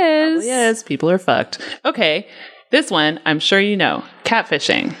 Probably is. Probably is. People are fucked. Okay. This one, I'm sure you know.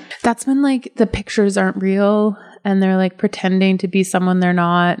 Catfishing. That's when like the pictures aren't real and they're like pretending to be someone they're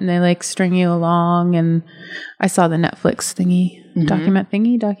not and they like string you along. And I saw the Netflix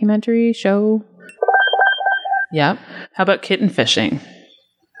documentary show. Yep. How about kitten fishing?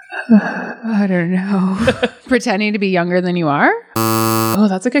 I don't know. Pretending to be younger than you are? Oh,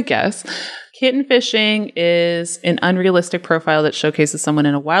 that's a good guess. Kitten fishing is an unrealistic profile that showcases someone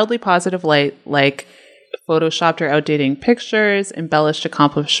in a wildly positive light, like photoshopped or outdating pictures, embellished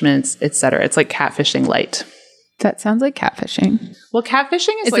accomplishments, etc. It's like catfishing light. That sounds like catfishing. Well,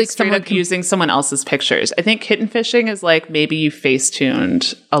 catfishing is like straight up using someone else's pictures. I think kitten fishing is like maybe you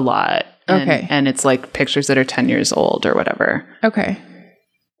face-tuned a lot. And it's like pictures that are 10 years old or whatever. Okay.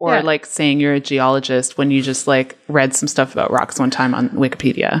 Or like saying you're a geologist when you just like read some stuff about rocks one time on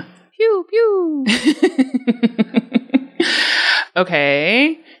Wikipedia. Pew, pew.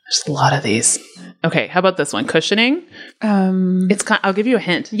 Okay. There's a lot of these. Okay. How about this one? Cushioning. I'll give you a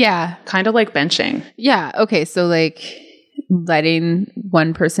hint. Yeah. Kind of like benching. Yeah. Okay. So like letting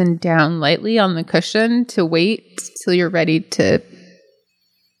one person down lightly on the cushion to wait till you're ready to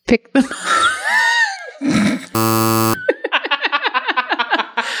pick them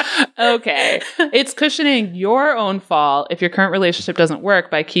Okay. It's cushioning your own fall if your current relationship doesn't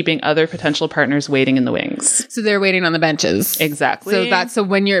work by keeping other potential partners waiting in the wings. So they're waiting on the benches. Exactly. This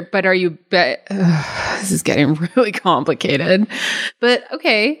is getting really complicated. But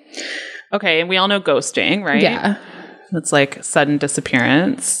okay. Okay. And we all know ghosting, right? Yeah. It's like sudden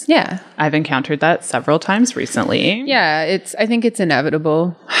disappearance. Yeah. I've encountered that several times recently. Yeah. I think it's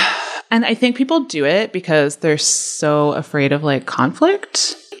inevitable. And I think people do it because they're so afraid of like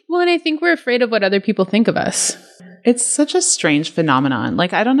conflict. Well, and I think we're afraid of what other people think of us. It's such a strange phenomenon.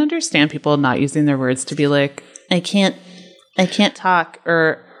 Like, I don't understand people not using their words to be like, I can't talk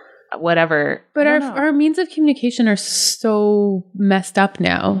or whatever. But our means of communication are so messed up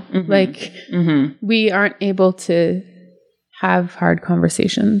now. Mm-hmm. Like, we aren't able to have hard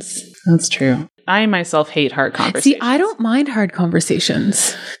conversations. That's true. I myself hate hard conversations. See, I don't mind hard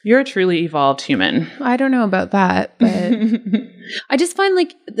conversations. You're a truly evolved human. I don't know about that, but I just find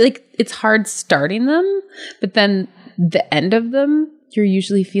like it's hard starting them, but then the end of them, you're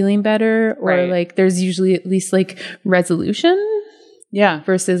usually feeling better or like there's usually at least like resolution. Yeah.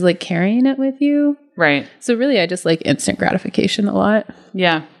 Versus like carrying it with you. Right. So really, I just like instant gratification a lot.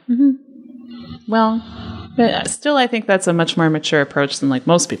 Yeah. Mm-hmm. Well, but still, I think that's a much more mature approach than like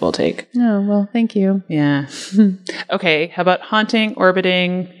most people take. Oh, well, thank you. Yeah. Okay. How about haunting,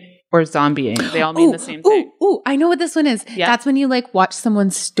 orbiting, or zombieing? They all mean the same thing. Oh, I know what this one is. Yeah. That's when you like watch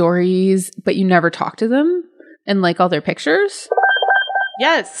someone's stories, but you never talk to them and like all their pictures.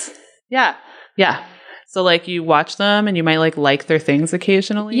 Yes. Yeah. Yeah. So like you watch them and you might like their things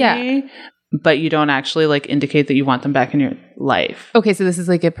occasionally. Yeah. But you don't actually like indicate that you want them back in your life. Okay, so this is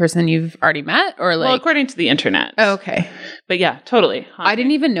like a person you've already met or like... Well, according to the internet. Oh, okay. But yeah, totally. I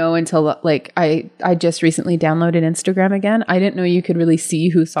didn't even know until like I just recently downloaded Instagram again. I didn't know you could really see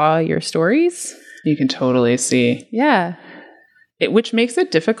who saw your stories. You can totally see. Yeah. Which makes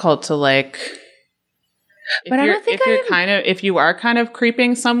it difficult to like... But I don't think if you are kind of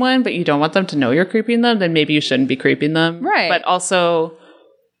creeping someone, but you don't want them to know you're creeping them, then maybe you shouldn't be creeping them. Right. But also...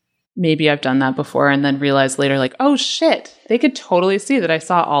 maybe I've done that before and then realized later, like, oh shit, they could totally see that I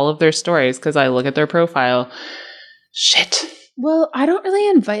saw all of their stories because I look at their profile. Shit. Well, I don't really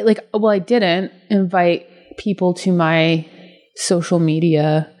invite, I didn't invite people to my social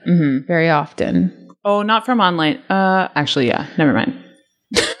media very often. Oh, not from online. Actually, yeah, never mind.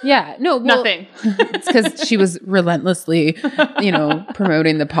 Yeah, no, nothing. It's because she was relentlessly,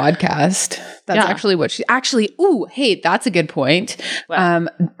 promoting the podcast. That's actually what she ooh, hey, that's a good point.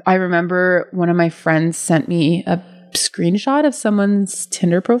 I remember one of my friends sent me a screenshot of someone's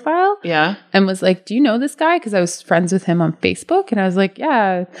Tinder profile. Yeah. And was like, do you know this guy? Because I was friends with him on Facebook. And I was like,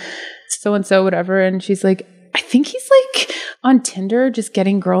 yeah, so-and-so, whatever. And she's like, I think he's like on Tinder just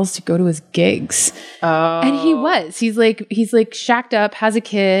getting girls to go to his gigs. Oh. And he's like shacked up, has a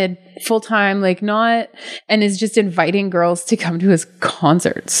kid, full-time, and is just inviting girls to come to his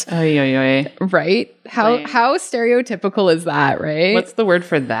concerts. Right? How stereotypical is that, right? What's the word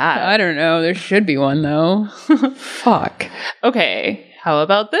for that? I don't know. There should be one though. Fuck. Okay. How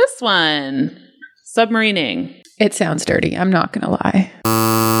about this one? Submarining. It sounds dirty. I'm not going to lie.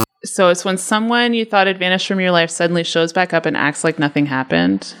 So it's when someone you thought had vanished from your life suddenly shows back up and acts like nothing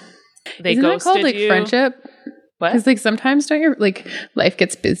happened. They Isn't ghosted that called you. friendship? What? Because sometimes don't you life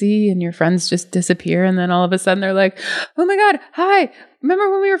gets busy and your friends just disappear and then all of a sudden they're like, oh my God, hi, remember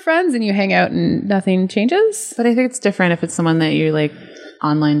when we were friends, and you hang out and nothing changes? But I think it's different if it's someone that you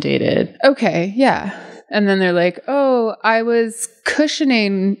online dated. Okay, yeah. And then they're like, oh, I was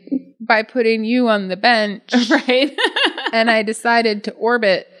cushioning by putting you on the bench. Right. And I decided to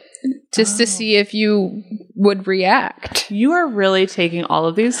orbit just to see if you would react. You are really taking all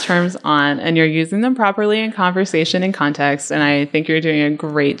of these terms on and you're using them properly in conversation and context. And I think you're doing a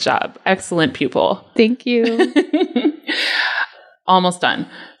great job. Excellent pupil. Thank you. Almost done.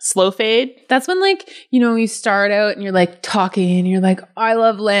 Slow fade. That's when you start out and you're talking and you're like, I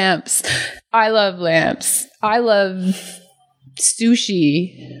love lamps. I love lamps. I love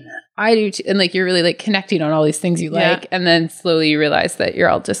sushi. I do too. And you're really connecting on all these things you like. And then slowly you realize that you're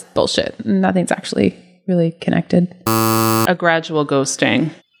all just bullshit. Nothing's actually really connected. A gradual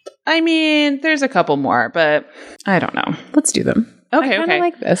ghosting. I mean, there's a couple more, but I don't know. Let's do them. Okay, I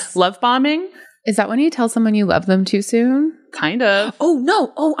like this. Love bombing. Is that when you tell someone you love them too soon? Kind of. Oh,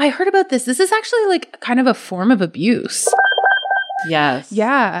 no. Oh, I heard about this. This is actually kind of a form of abuse. Yes.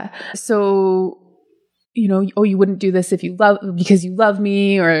 Yeah. So, you wouldn't do this because you love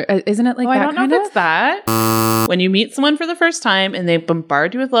me, or isn't it that I don't know if it's that. When you meet someone for the first time and they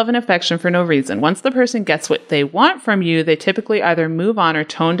bombard you with love and affection for no reason, once the person gets what they want from you, they typically either move on or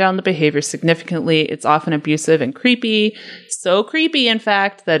tone down the behavior significantly. It's often abusive and creepy. So creepy, in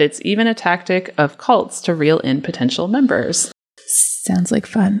fact, that it's even a tactic of cults to reel in potential members. Sounds like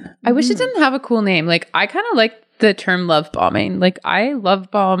fun. I wish it didn't have a cool name. I kind of like the term love bombing. I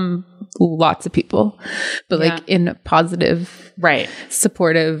love bomb lots of people, but in positive, right,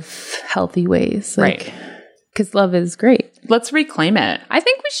 supportive, healthy ways. Right. Because love is great. Let's reclaim it. I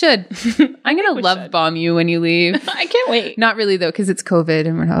think we should. I'm going to love bomb you when you leave. I can't wait. Not really though, because it's COVID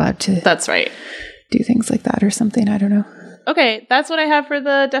and we're not allowed to. That's right. Do things like that or something. I don't know. Okay, that's what I have for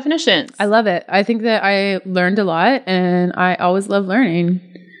the definitions. I love it. I think that I learned a lot and I always love learning.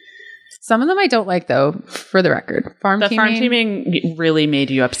 Some of them I don't like, though, for the record. Farm teaming really made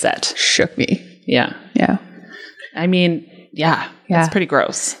you upset. Shook me. Yeah. Yeah. I mean, yeah. It's pretty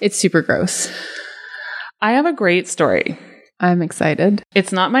gross. It's super gross. I have a great story. I'm excited.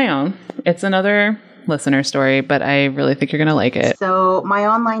 It's not my own. It's another listener story, but I really think you're going to like it. So, my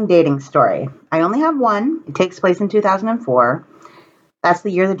online dating story. I only have one. It takes place in 2004. That's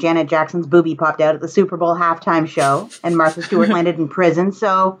the year that Janet Jackson's boobie popped out at the Super Bowl halftime show and Martha Stewart landed in prison.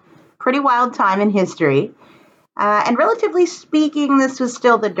 So, pretty wild time in history. And relatively speaking, this was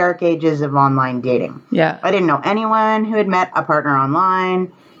still the dark ages of online dating. Yeah. I didn't know anyone who had met a partner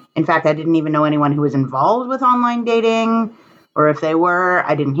online. In fact, I didn't even know anyone who was involved with online dating, or if they were,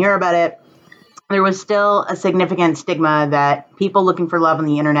 I didn't hear about it. There was still a significant stigma that people looking for love on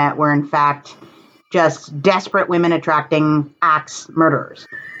the internet were, in fact, just desperate women attracting axe murderers.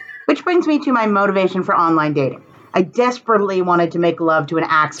 Which brings me to my motivation for online dating. I desperately wanted to make love to an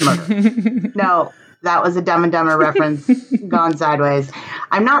axe murderer. No, that was a Dumb and Dumber reference gone sideways.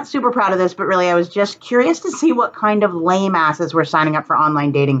 I'm not super proud of this, but really I was just curious to see what kind of lame asses were signing up for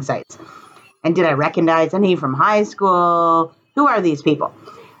online dating sites. And did I recognize any from high school? Who are these people?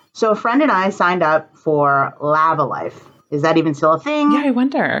 So a friend and I signed up for Lava Life. Is that even still a thing? Yeah, I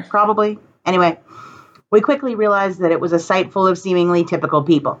wonder. Probably. Anyway, we quickly realized that it was a site full of seemingly typical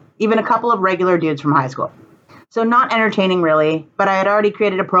people, even a couple of regular dudes from high school. So not entertaining really, but I had already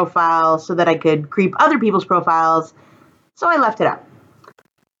created a profile so that I could creep other people's profiles, so I left it up.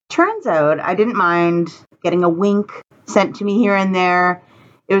 Turns out I didn't mind getting a wink sent to me here and there.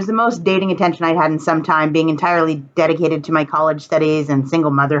 It was the most dating attention I'd had in some time, being entirely dedicated to my college studies and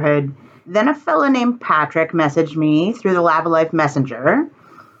single motherhood. Then a fella named Patrick messaged me through the Lavalife Messenger,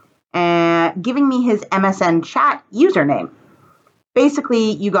 giving me his MSN chat username.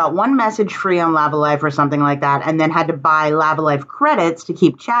 Basically, you got one message free on Lavalife or something like that, and then had to buy Lavalife credits to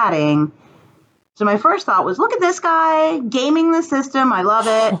keep chatting. So my first thought was, look at this guy, gaming the system. I love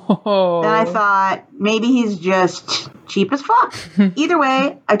it. Oh. Then I thought, maybe he's just cheap as fuck. Either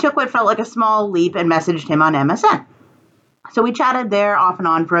way, I took what felt like a small leap and messaged him on MSN. So we chatted there off and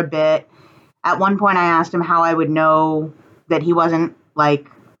on for a bit. At one point, I asked him how I would know that he wasn't,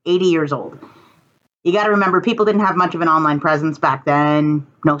 80 years old. You got to remember, people didn't have much of an online presence back then.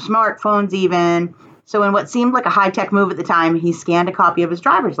 No smartphones even. So in what seemed like a high-tech move at the time, he scanned a copy of his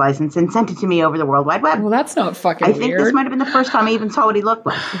driver's license and sent it to me over the World Wide Web. Well, that's not fucking I weird. think this might have been the first time I even saw what he looked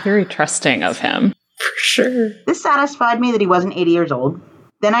like. Very trusting of him. For sure. This satisfied me that he wasn't 80 years old.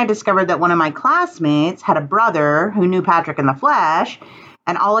 Then I discovered that one of my classmates had a brother who knew Patrick in the flesh,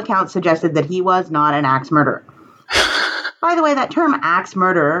 and all accounts suggested that he was not an axe murderer. By the way, that term axe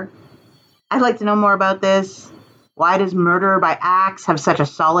murderer, I'd like to know more about this. Why does murder by axe have such a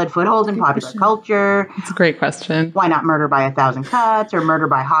solid foothold in popular culture? It's a great question. Why not murder by 1,000 cuts or murder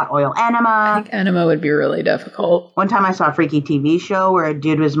by hot oil enema? I think enema would be really difficult. One time I saw a freaky TV show where a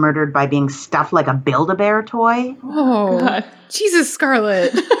dude was murdered by being stuffed like a Build-A-Bear toy. Oh, God. Jesus,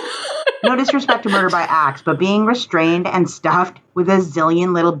 Scarlett. No disrespect to murder by axe, but being restrained and stuffed with a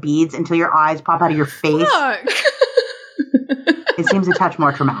zillion little beads until your eyes pop out of your face, Fuck. it seems a touch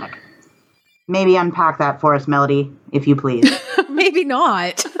more traumatic. Maybe unpack that for us, Melody, if you please. Maybe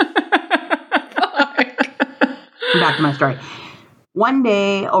not. Back to my story. One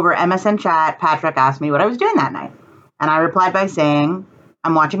day over MSN chat, Patrick asked me what I was doing that night. And I replied by saying,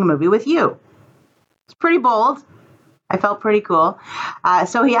 I'm watching a movie with you. It's pretty bold. I felt pretty cool.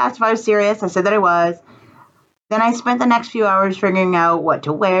 So he asked if I was serious. I said that I was. Then I spent the next few hours figuring out what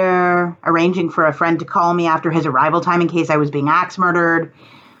to wear, arranging for a friend to call me after his arrival time in case I was being axe murdered.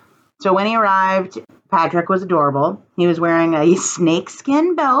 So when he arrived, Patrick was adorable. He was wearing a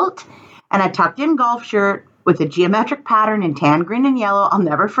snakeskin belt and a tucked-in golf shirt with a geometric pattern in tan, green, and yellow. I'll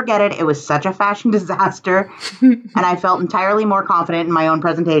never forget it. It was such a fashion disaster, and I felt entirely more confident in my own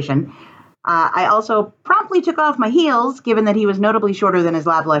presentation. I also promptly took off my heels, given that he was notably shorter than his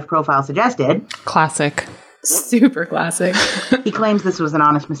Lavalife profile suggested. Classic. Super classic. He claims this was an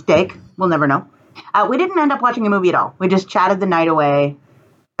honest mistake. We'll never know. We didn't end up watching a movie at all. We just chatted the night away.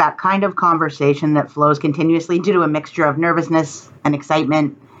 That kind of conversation that flows continuously due to a mixture of nervousness and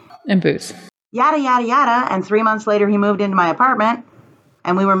excitement. And booze. Yada, yada, yada. And 3 months later, he moved into my apartment,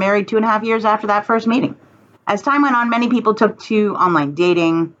 and we were married 2.5 years after that first meeting. As time went on, many people took to online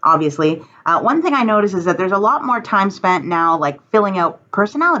dating, obviously. One thing I noticed is that there's a lot more time spent now, filling out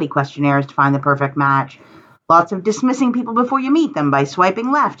personality questionnaires to find the perfect match. Lots of dismissing people before you meet them by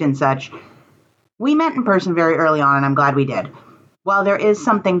swiping left and such. We met in person very early on, and I'm glad we did. While there is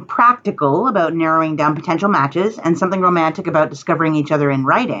something practical about narrowing down potential matches and something romantic about discovering each other in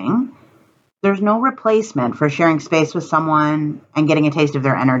writing, there's no replacement for sharing space with someone and getting a taste of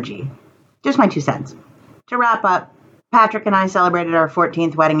their energy. Just my 2 cents. To wrap up, Patrick and I celebrated our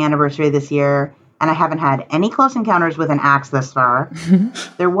 14th wedding anniversary this year, and I haven't had any close encounters with an axe thus far.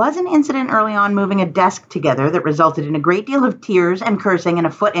 There was an incident early on moving a desk together that resulted in a great deal of tears and cursing and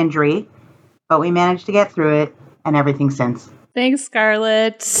a foot injury, but we managed to get through it, and everything since. Thanks,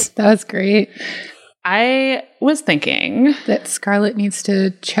 Scarlett. That was great. I was thinking that Scarlett needs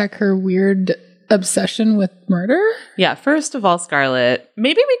to check her weird obsession with murder. Yeah, first of all, Scarlett,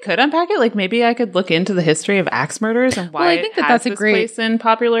 maybe we could unpack it. Maybe I could look into the history of axe murders and why I think it has that's a this great place in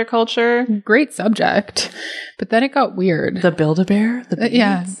popular culture. Great subject. But then it got weird. The Build-A-Bear? The beads?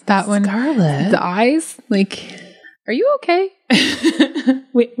 Yeah, that one. Scarlett. The eyes? Are you okay?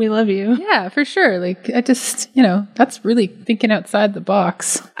 we love you. Yeah, for sure. I just, that's really thinking outside the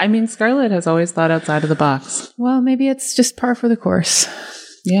box. I mean, Scarlett has always thought outside of the box. Well, maybe it's just par for the course.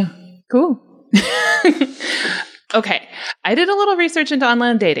 Yeah. Cool. Okay. I did a little research into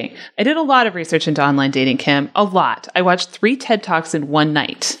online dating. I did a lot of research into online dating, Kim. A lot. I watched 3 TED Talks in one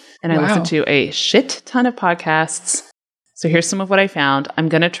night, and I listened to a shit ton of podcasts. So here's some of what I found. I'm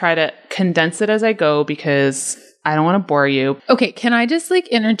going to try to condense it as I go because I don't want to bore you. Okay, can I just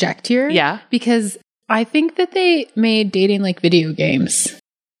interject here? Yeah. Because I think that they made dating like video games.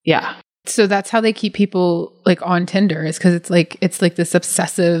 Yeah. So that's how they keep people on Tinder, is because it's this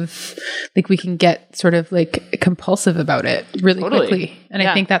obsessive, we can get sort of compulsive about it really quickly. And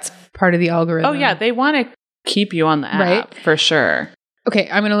I think that's part of the algorithm. Oh yeah, they want to keep you on the app, right? For sure. Okay,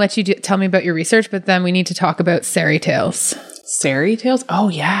 I'm going to let you tell me about your research, but then we need to talk about Sari Tales. Sari Tales? Oh,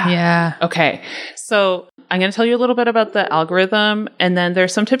 yeah. Yeah. Okay. So I'm going to tell you a little bit about the algorithm, and then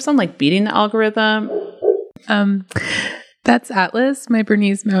there's some tips on like beating the algorithm. That's Atlas, my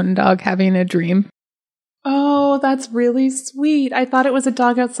Bernese mountain dog, having a dream. Oh, that's really sweet. I thought it was a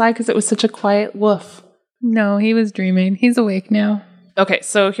dog outside because it was such a quiet woof. No, he was dreaming. He's awake now. Okay,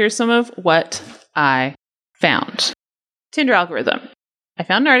 so here's some of what I found. Tinder algorithm. I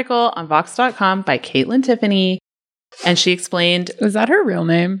found an article on Vox.com by Caitlin Tiffany, and she explained... Was that her real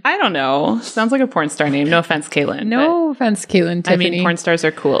name? I don't know. Sounds like a porn star name. No offense, Caitlin. No offense, Caitlin Tiffany. I mean, porn stars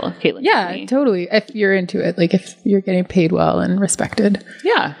are cool. Caitlin Tiffany. Totally. If you're into it, like if you're getting paid well and respected.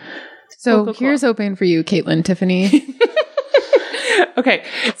 Yeah. So cool. Here's hoping for you, Caitlin Tiffany. Okay,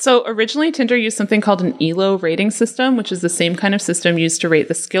 so originally Tinder used something called an ELO rating system, which is the same kind of system used to rate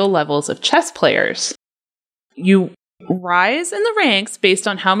the skill levels of chess players. You rise in the ranks based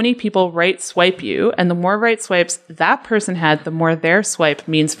on how many people right swipe you, and the more right swipes that person had, the more their swipe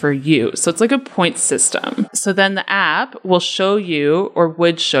means for you. So it's like a point system. So then the app will show you, or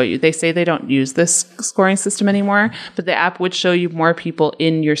would show you, they say they don't use this scoring system anymore, but the app would show you more people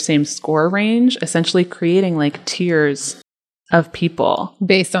in your same score range, essentially creating like tiers of people.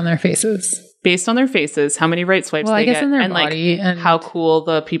 Based on their faces. Based on their faces, how many right swipes they get, in their and body, like and how cool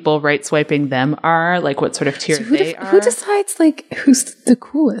the people right swiping them are, like what sort of tier they are. Who decides like who's the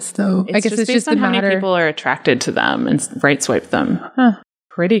coolest though? I guess it's just on how many people are attracted to them and right swipe them. Huh.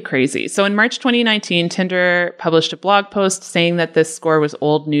 Pretty crazy. So in March 2019, Tinder published a blog post saying that this score was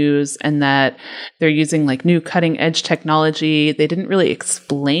old news and that they're using like new cutting edge technology. They didn't really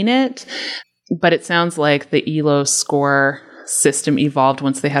explain it, but it sounds like the ELO score system evolved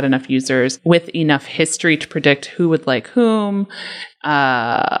once they had enough users with enough history to predict who would like whom,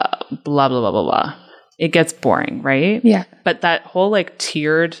 blah, blah, blah, blah, blah. It gets boring, right? Yeah. But that whole like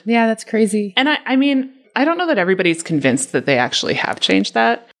tiered... Yeah, that's crazy. And I mean, I don't know that everybody's convinced that they actually have changed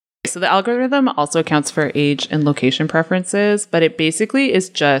that. So the algorithm also accounts for age and location preferences, but it basically is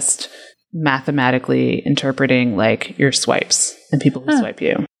just mathematically interpreting like your swipes and people who swipe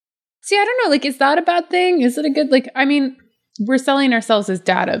you. See, I don't know. Like, is that a bad thing? Is it a good, like, I mean... We're selling ourselves as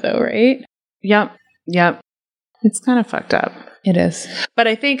data though, right? Yep. It's kind of fucked up. It is. But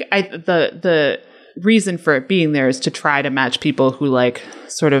I think the reason for it being there is to try to match people who like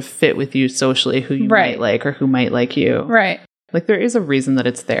sort of fit with you socially, who you might like or who might like you. Right. Like there is a reason that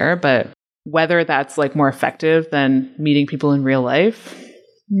it's there, but whether that's like more effective than meeting people in real life.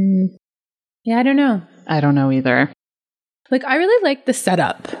 Yeah, I don't know. I don't know either. Like I really like the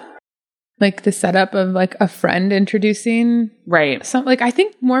setup. Like the setup of like a friend introducing. Right. Some, like I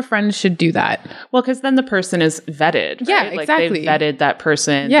think more friends should do that. Well, because then the person is vetted. Right? Yeah, like exactly. They've vetted that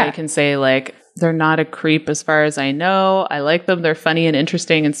person. Yeah. They can say like, they're not a creep as far as I know. I like them. They're funny and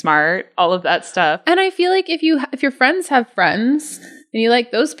interesting and smart. All of that stuff. And I feel like if your friends have friends and you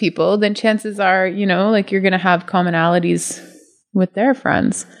like those people, then chances are, you know, like you're going to have commonalities with their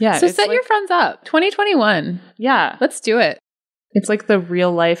friends. Yeah. So set your friends up. 2021. Yeah. Let's do it. It's like the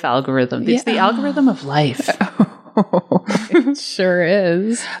real life algorithm. It's the algorithm of life. It sure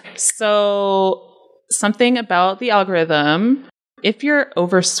is. So something about the algorithm, if you're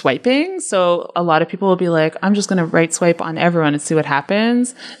over swiping, so a lot of people will be like, I'm just going to right swipe on everyone and see what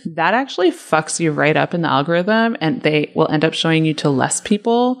happens. That actually fucks you right up in the algorithm, and they will end up showing you to less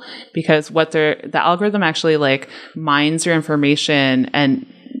people because the algorithm actually like mines your information and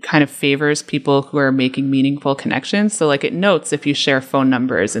kind of favors people who are making meaningful connections. So like it notes if you share phone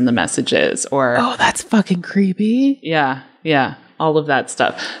numbers in the messages or... Oh, that's fucking creepy. Yeah. All of that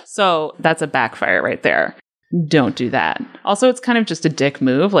stuff. So that's a backfire right there. Don't do that. Also, it's kind of just a dick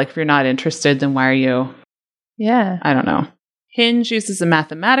move. Like if you're not interested, then why are you... Yeah. I don't know. Hinge uses a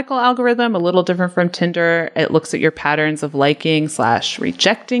mathematical algorithm, a little different from Tinder. It looks at your patterns of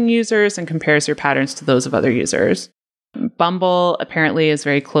liking/rejecting users and compares your patterns to those of other users. Bumble apparently is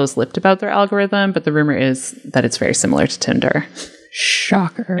very close-lipped about their algorithm, but the rumor is that it's very similar to Tinder.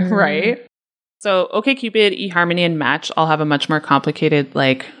 Shocker. Right? So OkCupid, eHarmony, and Match all have a much more complicated,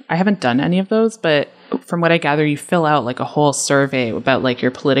 like, I haven't done any of those, but from what I gather, you fill out like a whole survey about like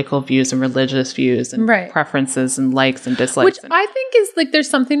your political views and religious views and preferences and likes and dislikes. Which I think is like, there's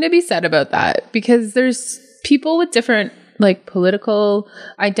something to be said about that because there's people with different like political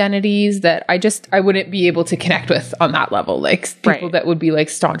identities that I wouldn't be able to connect with on that level. Like people that would be like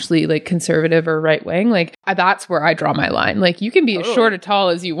staunchly like conservative or right wing. Like that's where I draw my line. Like you can be as short or tall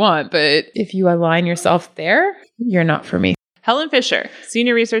as you want, but if you align yourself there, you're not for me. Helen Fisher,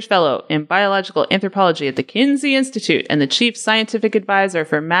 Senior Research Fellow in Biological Anthropology at the Kinsey Institute and the Chief Scientific Advisor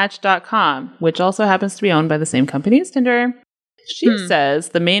for Match.com, which also happens to be owned by the same company as Tinder, She says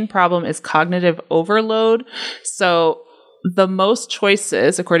the main problem is cognitive overload. So the most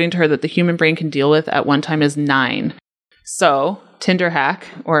choices, according to her, that the human brain can deal with at one time is 9. So Tinder hack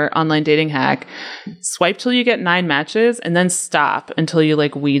or online dating hack, swipe till you get 9 matches and then stop until you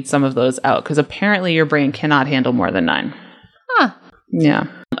like weed some of those out. Because apparently your brain cannot handle more than 9. Huh. Yeah.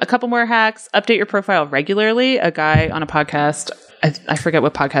 A couple more hacks. Update your profile regularly. A guy on a podcast, I forget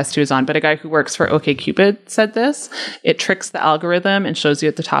what podcast he was on, but a guy who works for OkCupid said this. It tricks the algorithm and shows you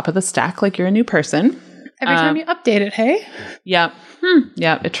at the top of the stack like you're a new person. Every time you update it, hey? Yeah.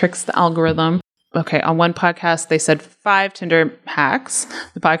 Yeah, it tricks the algorithm. Okay, on one podcast, they said 5 Tinder hacks.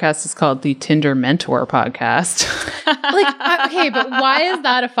 The podcast is called the Tinder Mentor Podcast. Okay, but why is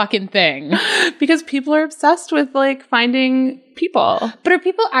that a fucking thing? Because people are obsessed with, like, finding people. But are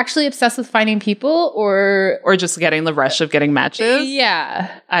people actually obsessed with finding people or just getting the rush of getting matches?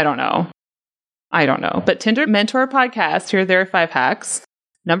 Yeah. I don't know. But Tinder Mentor Podcast, here there are 5 hacks.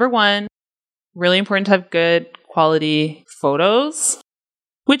 Number 1, really important to have good quality photos.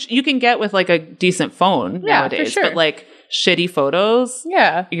 Which you can get with like a decent phone nowadays, for sure. But like shitty photos,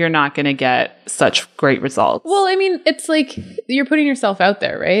 you're not going to get such great results. Well, I mean, it's like you're putting yourself out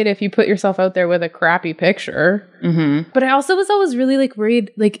there, right? If you put yourself out there with a crappy picture. Mm-hmm. But I also was always really like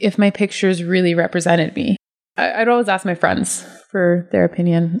worried, like if my pictures really represented me. I'd always ask my friends for their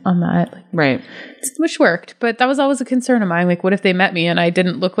opinion on that. Like, right. Which worked, but that was always a concern of mine. Like, what if they met me and I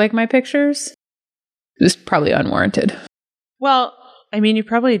didn't look like my pictures? It was probably unwarranted. Well, I mean, you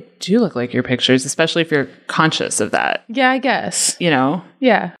probably do look like your pictures, especially if you're conscious of that. Yeah, I guess. You know?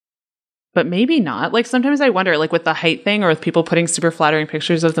 Yeah. But maybe not. Like, sometimes I wonder, like, with the height thing or with people putting super flattering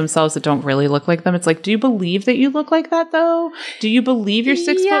pictures of themselves that don't really look like them, it's like, do you believe that you look like that, though? Do you believe you're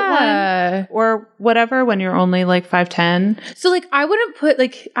 6'1"? Or whatever when you're only, like, 5'10"? So, like, I would put,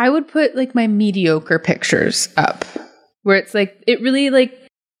 like, my mediocre pictures up. Where it's, like, it really, like,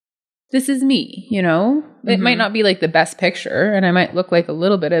 this is me, you know? It might not be like the best picture and I might look like a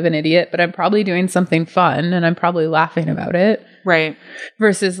little bit of an idiot, but I'm probably doing something fun and I'm probably laughing about it. Right.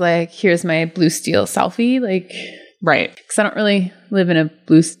 Versus like, here's my blue steel selfie. Like, right. Because I don't really live in a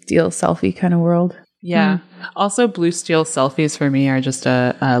blue steel selfie kind of world. Yeah. Also, blue steel selfies for me are just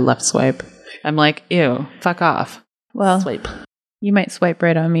a left swipe. I'm like, ew, fuck off. Well, swipe. You might swipe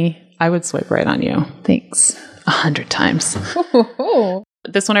right on me. I would swipe right on you. Thanks. 100 times.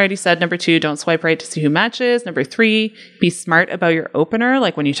 This one I already said. Number 2, don't swipe right to see who matches. Number 3, be smart about your opener.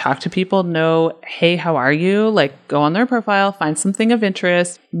 Like when you talk to people, know, hey, how are you? Like go on their profile, find something of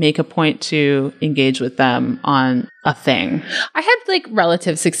interest, make a point to engage with them on a thing. I had like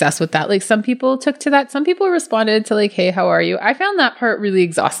relative success with that. Like some people took to that. Some people responded to like, hey, how are you? I found that part really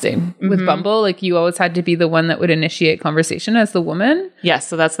exhausting with Bumble. Like you always had to be the one that would initiate conversation as the woman. Yes.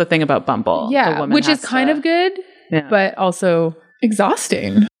 So that's the thing about Bumble. Yeah. Which is kind of good, but also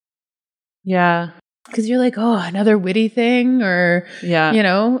exhausting. Yeah. Because you're like, oh, another witty thing or, you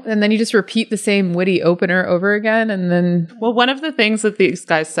know, and then you just repeat the same witty opener over again. And then. Well, one of the things that these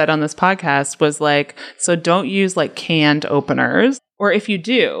guys said on this podcast was like, so don't use like canned openers. Or if you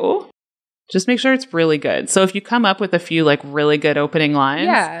do, just make sure it's really good. So if you come up with a few like really good opening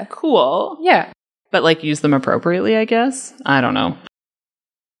lines, cool. Yeah. But like use them appropriately, I guess. I don't know.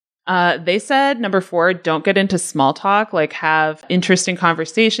 They said, number 4, don't get into small talk, like have interesting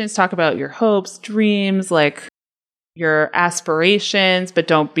conversations, talk about your hopes, dreams, like your aspirations, but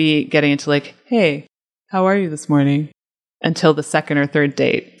don't be getting into like, hey, how are you this morning? Until the 2nd or 3rd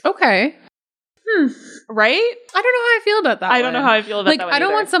date. Okay. Right? I don't know how I feel about that. I don't know how I feel about that one I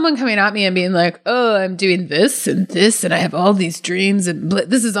don't want someone coming at me and being like, oh, I'm doing this and I have all these dreams and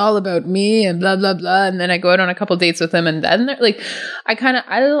this is all about me and blah, blah, blah. And then I go out on a couple dates with them and then they're like,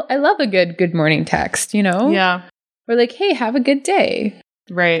 I love a good morning text, you know? Yeah. Or like, hey, have a good day.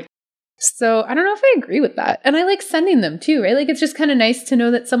 Right. So I don't know if I agree with that. And I like sending them too, right? Like it's just kind of nice to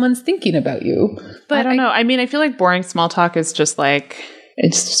know that someone's thinking about you. But I don't know. I mean, I feel like boring small talk is just like,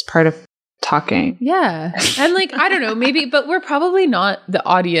 it's just part of talking. Yeah. And like, I don't know, maybe, but we're probably not the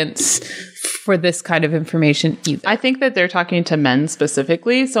audience for this kind of information either. I think that they're talking to men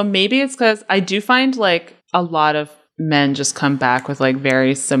specifically. So maybe it's because I do find like a lot of men just come back with like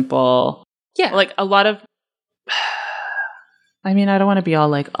very simple, like a lot of, I mean, I don't want to be all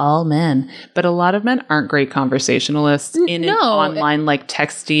like all men, but a lot of men aren't great conversationalists in an online like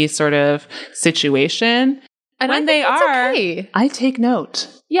texty sort of situation. And when they are, okay. I take note.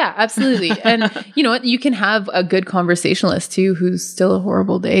 Yeah, absolutely. And you know what? You can have a good conversationalist too who's still a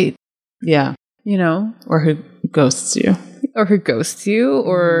horrible date. Yeah. You know? Or who ghosts you. Or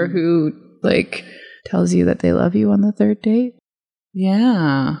who like tells you that they love you on the 3rd date.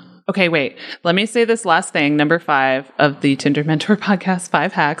 Yeah. Okay, wait. Let me say this last thing. Number 5 of the Tinder Mentor podcast,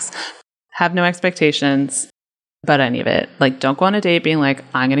 5 hacks. Have no expectations about any of it. Like, don't go on a date being like,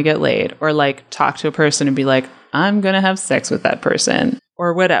 I'm going to get laid. Or like, talk to a person and be like, I'm going to have sex with that person.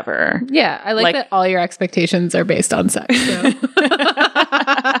 Or whatever. Yeah, I like that all your expectations are based on sex. So.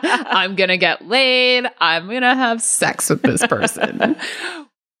 I'm going to get laid. I'm going to have sex with this person.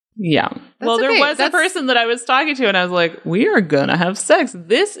 Yeah. Well, there was a person that I was talking to and I was like, we are going to have sex.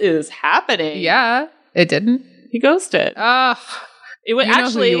 This is happening. Yeah. It didn't. He ghosted. Ugh. It was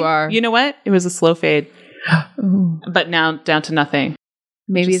actually, who you are. You know what? It was a slow fade. But now down to nothing.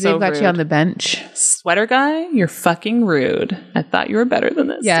 Maybe they've got you on the bench. Sweater guy, you're fucking rude. I thought you were better than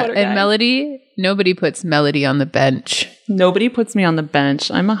this. Yeah, sweater and guy. Melody, nobody puts Melody on the bench. Nobody puts me on the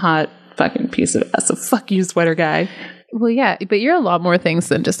bench. I'm a hot fucking piece of ass. So fuck you, sweater guy. Well, yeah, but you're a lot more things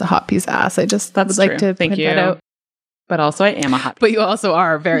than just a hot piece of ass. I just would like to point that out. But also I am a hot piece. But you also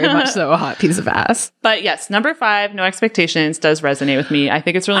are very much so a hot piece of ass. But yes, number 5, no expectations does resonate with me. I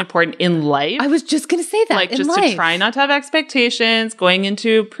think it's really important in life. I was just going to say that. Like just to try not to have expectations going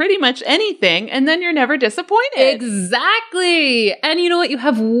into pretty much anything and then you're never disappointed. Exactly. And you know what? You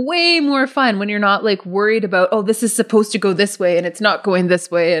have way more fun when you're not like worried about, oh, this is supposed to go this way and it's not going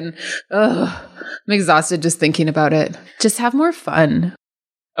this way. And I'm exhausted just thinking about it. Just have more fun.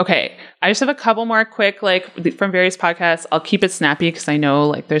 Okay, I just have a couple more quick, like from various podcasts. I'll keep it snappy because I know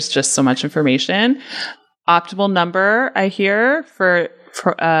like there's just so much information. Optimal number I hear for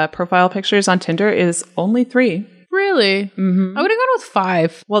profile pictures on Tinder is only 3. Really? Mm-hmm. I would have gone with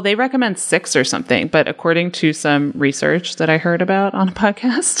 5. Well, they recommend 6 or something, but according to some research that I heard about on a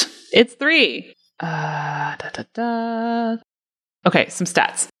podcast, it's 3. Okay, some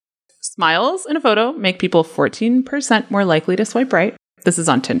stats. Smiles in a photo make people 14% more likely to swipe right. This is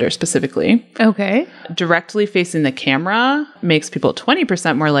on Tinder specifically. Okay. Directly facing the camera makes people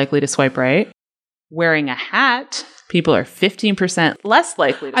 20% more likely to swipe right. Wearing a hat, people are 15% less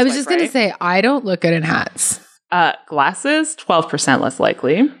likely to swipe right. I was just going to say, I don't look good in hats. Glasses, 12% less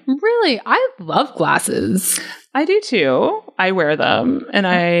likely. Really? I love glasses. I do too. I wear them and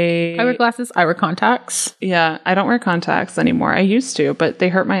I wear glasses. I wear contacts. Yeah, I don't wear contacts anymore. I used to, but they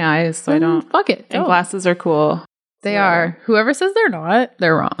hurt my eyes, so I don't. Fuck it. And glasses are cool. They are. Whoever says they're not,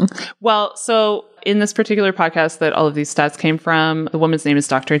 they're wrong. Well, so in this particular podcast that all of these stats came from, the woman's name is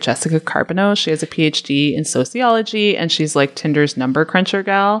Dr. Jessica Carbonneau. She has a PhD in sociology, and she's like Tinder's number cruncher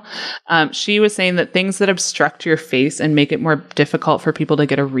gal. She was saying that things that obstruct your face and make it more difficult for people to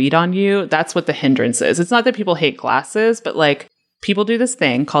get a read on you, that's what the hindrance is. It's not that people hate glasses, but like people do this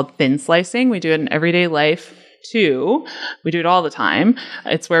thing called thin slicing. We do it in everyday life. too. We do it all the time.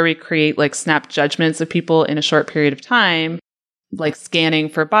 It's where we create like snap judgments of people in a short period of time, like scanning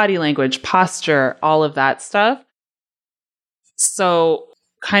for body language, posture, all of that stuff. So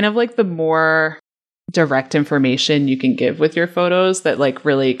kind of like the more direct information you can give with your photos that like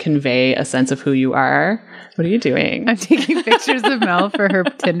really convey a sense of who you are. What are you doing? I'm taking pictures of Mel for her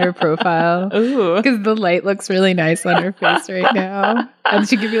Tinder profile. Ooh. Because the light looks really nice on her face right now. And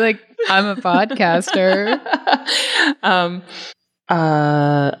she could be like, I'm a podcaster. Oh,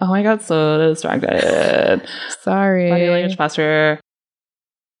 I got so distracted. Sorry. Body language, posture.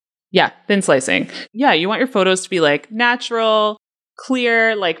 Yeah, thin slicing. Yeah, you want your photos to be like natural,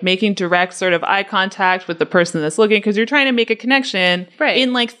 clear, like making direct sort of eye contact with the person that's looking because you're trying to make a connection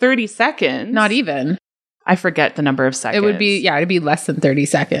in like 30 seconds. Not even. I forget the number of seconds. It would be, it'd be less than 30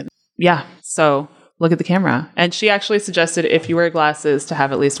 seconds. Yeah. So look at the camera. And she actually suggested if you wear glasses to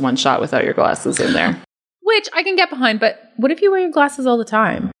have at least one shot without your glasses in there. Which I can get behind, but what if you wear your glasses all the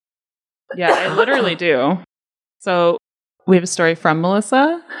time? Yeah, I literally do. So we have a story from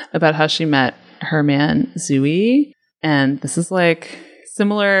Melissa about how she met her man, Zooey. And this is like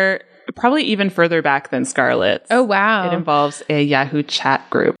similar, probably even further back than Scarlett's. Oh, wow. It involves a Yahoo chat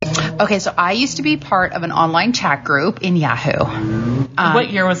group. Okay, so I used to be part of an online chat group in Yahoo.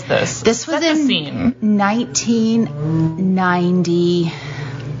 What year was this? This was in 1995.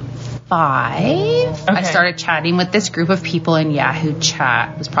 Okay. I started chatting with this group of people in Yahoo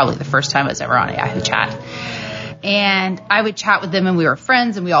chat. It was probably the first time I was ever on a Yahoo chat. And I would chat with them and we were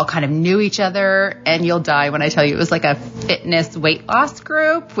friends and we all kind of knew each other. And you'll die when I tell you it was like a fitness weight loss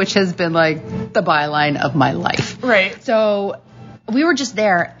group, which has been like the byline of my life. Right. So we were just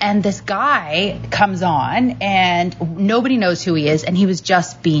there and this guy comes on and nobody knows who he is. And he was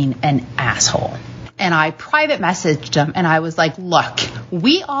just being an asshole. And I private messaged him and I was like, look,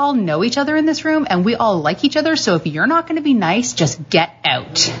 we all know each other in this room and we all like each other. So if you're not going to be nice, just get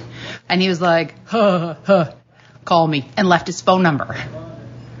out. And he was like, call me, and left his phone number.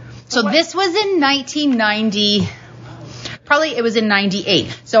 So this was in 1990, it was in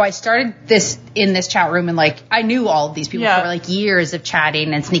 98. So I started this in this chat room, and like I knew all of these people for like years of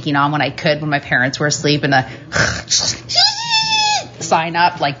chatting and sneaking on when I could, when my parents were asleep, and sign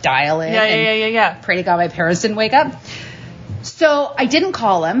up, like dial in. Yeah. Pray to God my parents didn't wake up. So I didn't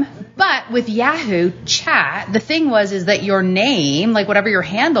call him, but with Yahoo Chat, the thing is that your name, like whatever your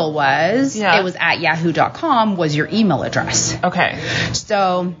handle was, it was at yahoo.com, was your email address. Okay.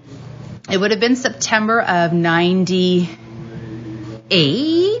 So it would have been September of 98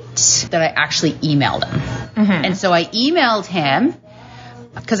 that I actually emailed him. Mm-hmm. And so I emailed him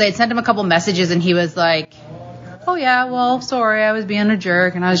because I had sent him a couple messages, and he was like, oh yeah, well, sorry, I was being a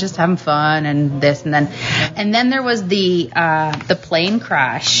jerk and I was just having fun and this and then there was the plane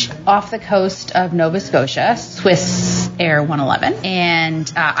crash off the coast of Nova Scotia, Swiss Air 111,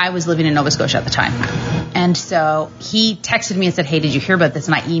 and I was living in Nova Scotia at the time. And so he texted me and said, hey, did you hear about this?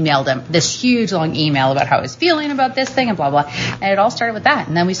 And I emailed him this huge long email about how I was feeling about this thing and blah, blah. And it all started with that.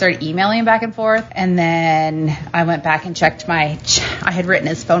 And then we started emailing back and forth. And then I went back and checked I had written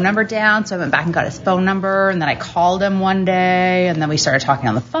his phone number down. So I went back and got his phone number. And then I called him one day. And then we started talking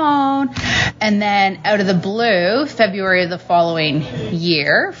on the phone. And then out of the blue, February of the following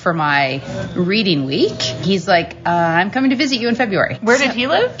year for my reading week, he's like, I'm coming to visit you in February. Where did he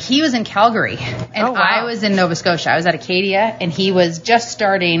live? He was in Calgary. And I was in Nova Scotia. I was at Acadia, and he was just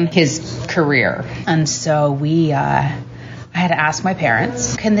starting his career. And so I had to ask my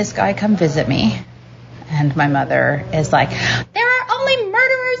parents, can this guy come visit me? And my mother is like, there are only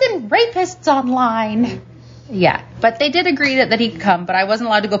murderers and rapists online. Yeah, but they did agree that he could come, but I wasn't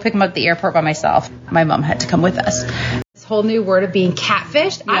allowed to go pick him up at the airport by myself. My mom had to come with us. This whole new word of being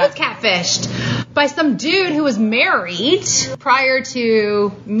catfished. Yeah. I was catfished by some dude who was married prior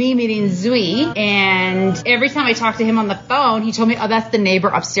to me meeting Zui. And every time I talked to him on the phone, he told me, oh, that's the neighbor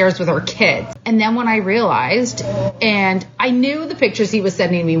upstairs with her kids. And then when I realized, and I knew the pictures he was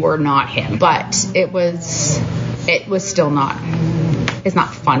sending me were not him, but it was still not. It's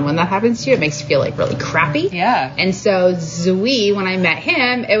not fun when that happens to you. It makes you feel like really crappy. Yeah. And so Zui, when I met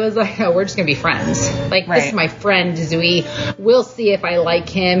him, it was like, oh, we're just going to be friends. Like, This is my friend Zui. We'll see if I like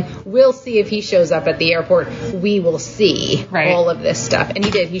him. We'll see if he shows up at the airport. We will see all of this stuff. And he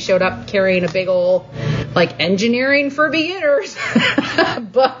did. He showed up carrying a big old, like, engineering for beginners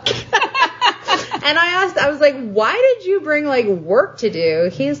book. And I was like, why did you bring, like, work to do?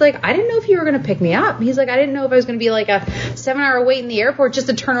 He's like, I didn't know if you were going to pick me up. He's like, I didn't know if I was going to be like a 7-hour wait in the airport just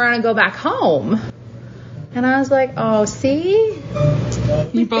to turn around and go back home. And I was like, oh, see?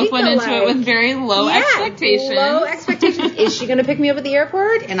 You both went into it with very low expectations. Low expectations. Is she going to pick me up at the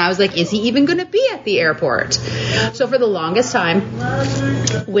airport? And I was like, is he even going to be at the airport? So for the longest time,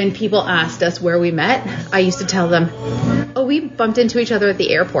 when people asked us where we met, I used to tell them, oh, we bumped into each other at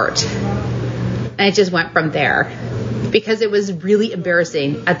the airport. And it just went from there, because it was really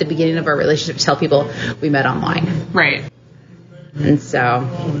embarrassing at the beginning of our relationship to tell people we met online. Right. And so,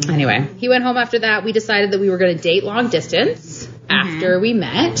 anyway, he went home after that. We decided that we were going to date long distance after we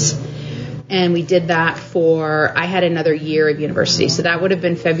met. And we did that I had another year of university. So that would have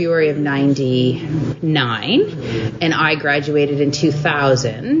been February of 99. And I graduated in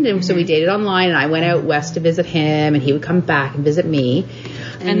 2000. And so we dated online, and I went out west to visit him, and he would come back and visit me.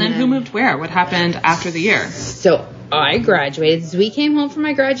 And then who moved where? What happened after the year? So I graduated. Zui came home for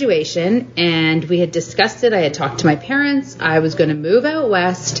my graduation, and we had discussed it. I had talked to my parents. I was going to move out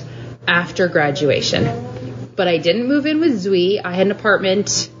west after graduation. But I didn't move in with Zui. I had an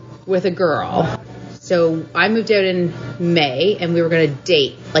apartment with a girl. So I moved out in May, and we were going to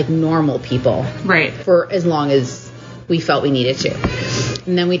date like normal people. Right. For as long as we felt we needed to.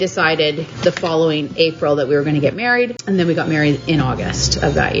 And then we decided the following April that we were going to get married. And then we got married in August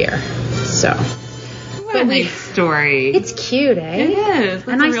of that year. So. What a nice story. It's cute, eh? It is.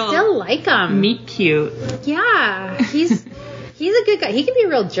 And I still like him. Meet cute. Yeah. He's a good guy. He can be a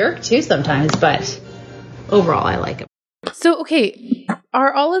real jerk too sometimes, but overall I like him. So, okay.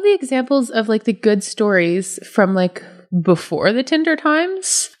 Are all of the examples of like the good stories from like before the Tinder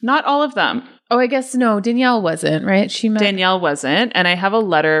times? Not all of them. Oh, I guess no. Danielle wasn't, right? Danielle wasn't. And I have a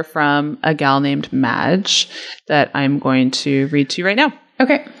letter from a gal named Madge that I'm going to read to you right now.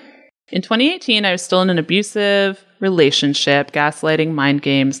 Okay. In 2018, I was still in an abusive relationship, gaslighting, mind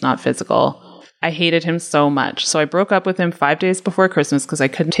games, not physical. I hated him so much. So I broke up with him 5 days before Christmas because I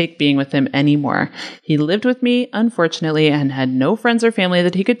couldn't take being with him anymore. He lived with me, unfortunately, and had no friends or family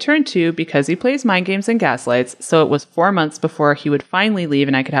that he could turn to because he plays mind games and gaslights. So it was 4 months before he would finally leave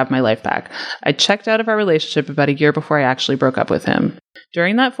and I could have my life back. I checked out of our relationship about a year before I actually broke up with him.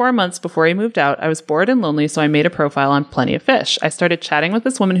 During that 4 months before he moved out, I was bored and lonely, so I made a profile on Plenty of Fish. I started chatting with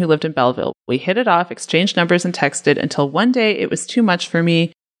this woman who lived in Belleville. We hit it off, exchanged numbers, and texted until one day it was too much for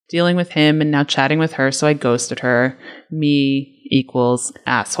me dealing with him and now chatting with her, so I ghosted her. Me equals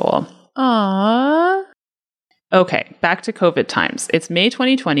asshole. Aww. Okay, back to COVID times. It's May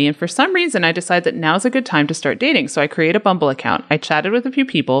 2020, and for some reason, I decide that now's a good time to start dating, so I create a Bumble account. I chatted with a few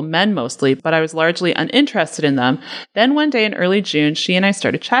people, men mostly, but I was largely uninterested in them. Then one day in early June, she and I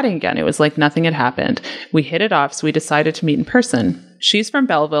started chatting again. It was like nothing had happened. We hit it off, so we decided to meet in person. She's from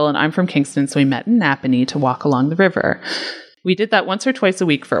Belleville, and I'm from Kingston, so we met in Napanee to walk along the river. We did that once or twice a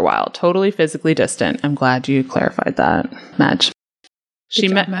week for a while, totally physically distant. I'm glad you clarified that, Madge. She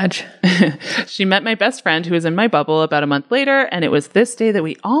met my best friend who was in my bubble about a month later, and it was this day that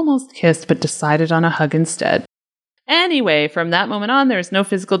we almost kissed but decided on a hug instead. Anyway, from that moment on, there is no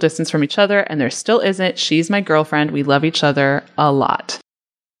physical distance from each other, and there still isn't. She's my girlfriend. We love each other a lot.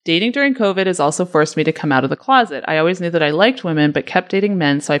 Dating during COVID has also forced me to come out of the closet. I always knew that I liked women, but kept dating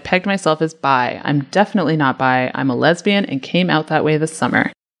men, so I pegged myself as bi. I'm definitely not bi. I'm a lesbian and came out that way this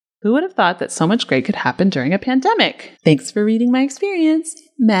summer. Who would have thought that so much great could happen during a pandemic? Thanks for reading my experience,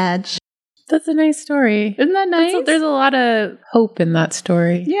 Madge. That's a nice story. Isn't that nice? There's a lot of hope in that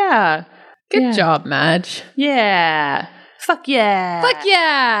story. Yeah. Good job, Madge. Yeah. Fuck yeah. Fuck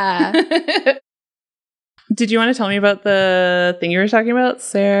yeah. Did you want to tell me about the thing you were talking about?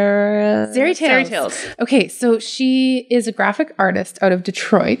 Sari Tales. Okay, so she is a graphic artist out of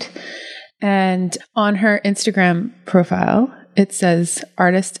Detroit. And on her Instagram profile, it says,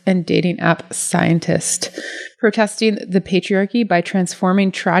 artist and dating app scientist, protesting the patriarchy by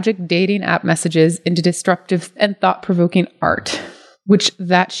transforming tragic dating app messages into destructive and thought-provoking art, which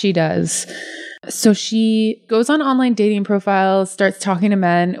that she does. So she goes on online dating profiles, starts talking to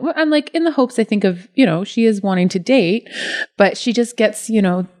men, and like in the hopes, I think of, she is wanting to date, but she just gets,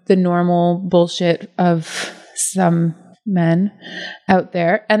 the normal bullshit of some men out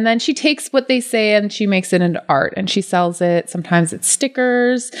there. And then she takes what they say and she makes it into art and she sells it. Sometimes it's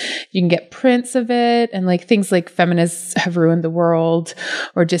stickers. You can get prints of it and like things like feminists have ruined the world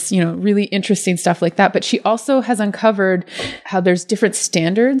or just, really interesting stuff like that. But she also has uncovered how there's different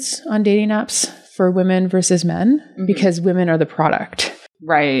standards on dating apps for women versus men because women are the product.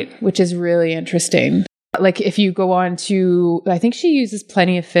 Right. Which is really interesting. Like if you go on to, I think she uses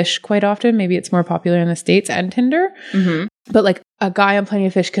Plenty of Fish quite often. Maybe it's more popular in the States and Tinder. Mm-hmm. But like a guy on Plenty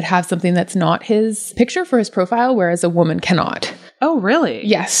of Fish could have something that's not his picture for his profile, whereas a woman cannot. Oh, really?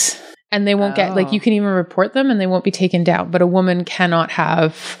 Yes. And they won't get, like you can even report them and they won't be taken down. But a woman cannot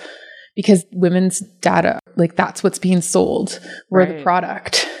have, because women's data, like that's what's being sold. We're the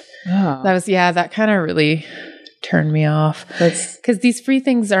product. Oh. That kind of really turned me off. Because these free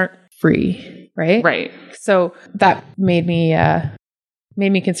things aren't free. Right. So that made me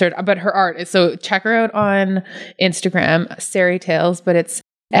concerned about her art. So check her out on Instagram, Sari Tales, but it's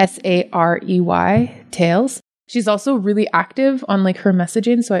Sarey Tales. She's also really active on like her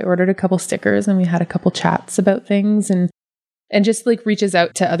messaging. So I ordered a couple stickers and we had a couple chats about things and just like reaches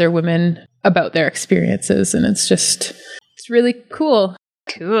out to other women about their experiences. And it's really cool.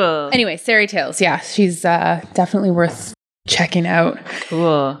 Cool. Anyway, Sari Tales. Yeah, she's definitely worth checking out.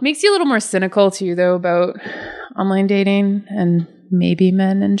 Cool. Makes you a little more cynical too, though, about online dating and maybe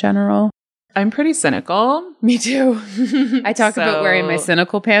men in general. I'm pretty cynical. Me too. I talk about wearing my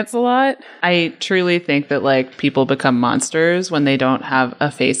cynical pants a lot. I truly think that like people become monsters when they don't have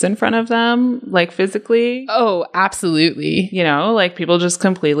a face in front of them, like physically. Oh, absolutely. Like people just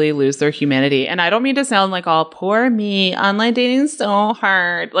completely lose their humanity. And I don't mean to sound like all poor me, online dating is so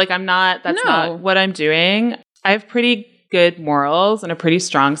hard. Like that's not what I'm doing. I have pretty good morals and a pretty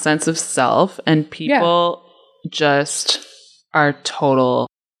strong sense of self, and people just are total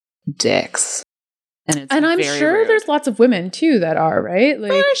dicks. And I'm sure rude. There's lots of women too that are, right?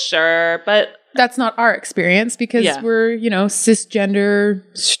 Like, for sure, but that's not our experience because we're, cisgender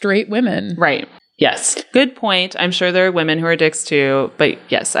straight women. Right. Yes. Good point. I'm sure there are women who are dicks too, but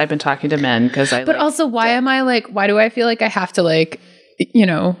yes, I've been talking to men because But also why do I feel like I have to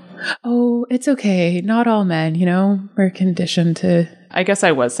oh, it's okay. Not all men, we're conditioned to. I guess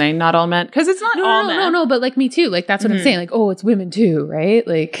I was saying not all men because it's not all men. No, but like me too. Like that's what I'm saying. Like, oh, it's women too, right?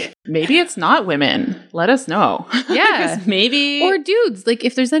 Like maybe it's not women. Let us know. Yeah. Maybe. Or dudes. Like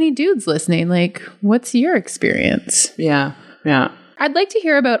if there's any dudes listening, like what's your experience? Yeah. Yeah. I'd like to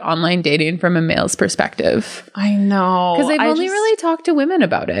hear about online dating from a male's perspective. I know. Because I've only really talked to women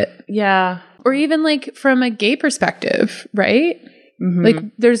about it. Yeah. Or even like from a gay perspective, right? Mm-hmm. Like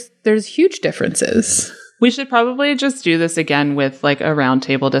there's huge differences. We should probably just do this again with like a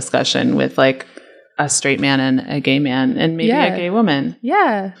roundtable discussion with like a straight man and a gay man and maybe a gay woman.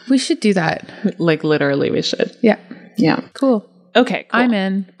 Yeah, we should do that. Like literally we should. Yeah. Yeah. Cool. Okay, cool. I'm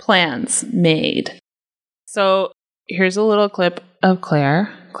in. Plans made. So here's a little clip of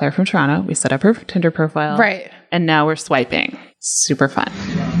Claire from Toronto. We set up her Tinder profile. Right. And now we're swiping. Super fun.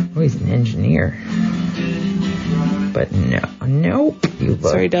 Oh, he's an engineer. But nope.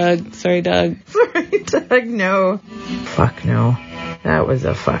 Sorry, Doug. Sorry, Doug, no. Fuck no. That was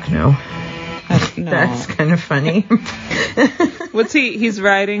a fuck no. No. That's kind of funny. What's he? He's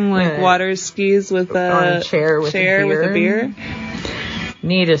riding like water skis with on a chair with a beer.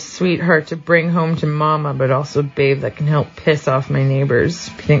 Need a sweetheart to bring home to mama, but also a babe that can help piss off my neighbors.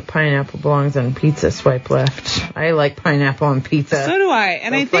 If you think pineapple belongs on pizza, swipe left. I like pineapple on pizza. So do I.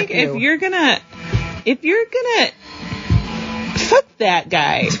 And I think if you're gonna fuck that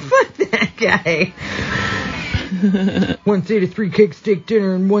guy. Fuck that guy. 1 day to 3 cake steak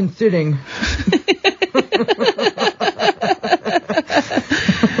dinner in one sitting.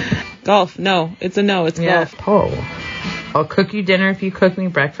 Golf. No, it's a no. It's golf. Oh. I'll cook you dinner if you cook me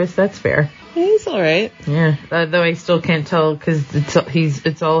breakfast. That's fair. He's all right. Yeah. Though I still can't tell because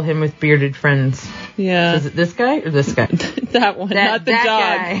it's all him with bearded friends. Yeah. So is it this guy or this guy? That one. Not the dog.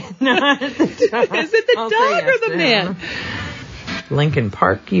 Guy. Not the dog. Is it the dog or the man? Lincoln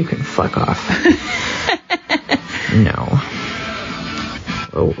Park, you can fuck off. No.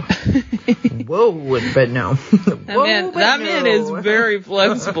 Whoa, but no. That man is very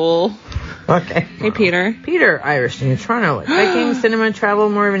flexible. Okay. Hey, Peter. Peter, Irish, New Toronto. Like hiking, cinema, travel,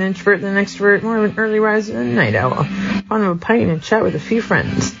 more of an introvert than an extrovert, more of an early riser than a night owl. Fun of a pint and chat with a few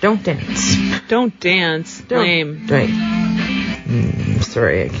friends. Don't dance. Don't dance. Lame. Right.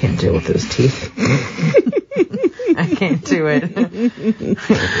 Sorry, I can't deal with those teeth. I can't do it.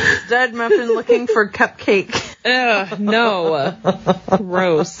 Stud muffin looking for cupcake. Ugh, no.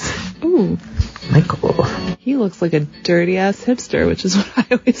 Gross. Ooh. Michael. He looks like a dirty ass hipster, which is what I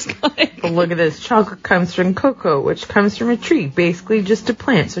always like. Well, look at this. Chocolate comes from cocoa, which comes from a tree. Basically just a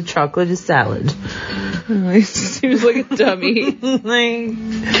plant, so chocolate is salad. Oh, he seems like a dummy.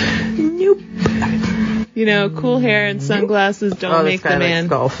 Nope. You know, cool hair and sunglasses don't make the man.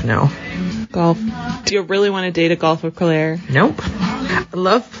 Golf, no. Golf. Do you really want to date a golfer, Claire? Nope. I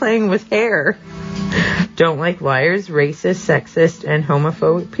love playing with hair. Don't like liars, racist, sexist, and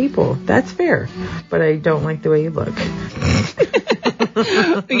homophobic people. That's fair. But I don't like the way you look.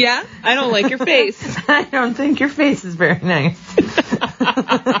 Yeah? I don't like your face. I don't think your face is very nice.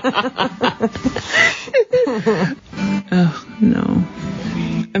 Oh, no.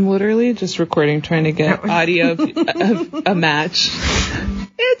 I'm literally just recording, trying to get audio of a match.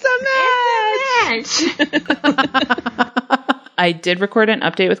 It's a match! I did record an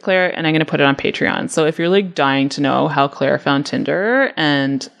update with Claire, and I'm going to put it on Patreon. So if you're like dying to know how Claire found Tinder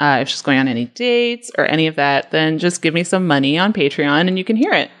and if she's going on any dates or any of that, then just give me some money on Patreon and you can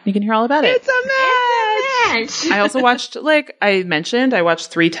hear it. You can hear all about it. It's a match! I also watched, like I mentioned, I watched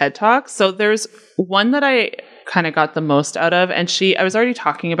 3 TED Talks. So there's one that I kind of got the most out of, and I was already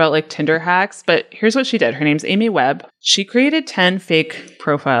talking about like Tinder hacks, but here's what she did. Her name's Amy Webb. She created 10 fake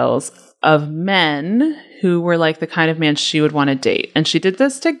profiles of men who were like the kind of man she would want to date. And she did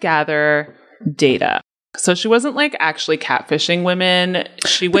this to gather data. So she wasn't like actually catfishing women.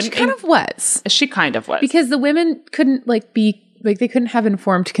 She kind of was. She kind of was. Because the women couldn't they couldn't have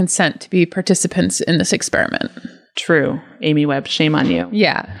informed consent to be participants in this experiment. True. Amy Webb, shame on you.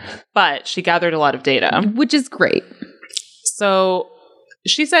 Yeah. But she gathered a lot of data. Which is great. So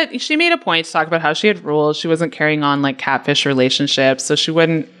she said she made a point to talk about how she had rules. She wasn't carrying on like catfish relationships. So she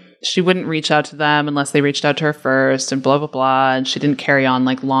wouldn't reach out to them unless they reached out to her first and blah, blah, blah. And she didn't carry on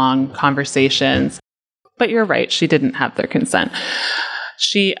like long conversations. But you're right. She didn't have their consent.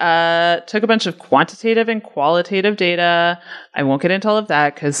 She took a bunch of quantitative and qualitative data. I won't get into all of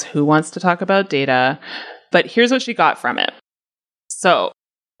that because who wants to talk about data? But here's what she got from it. So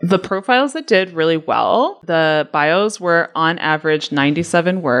the profiles that did really well, the bios were on average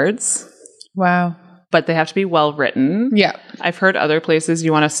 97 words. Wow. But they have to be well written. Yeah. I've heard other places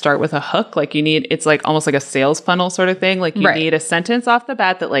you want to start with a hook. Like it's like almost like a sales funnel sort of thing. Like you need a sentence off the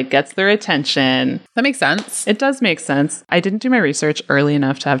bat that like gets their attention. That makes sense. It does make sense. I didn't do my research early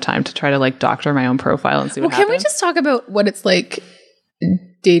enough to have time to try to like doctor my own profile and see what happens. Can we just talk about what it's like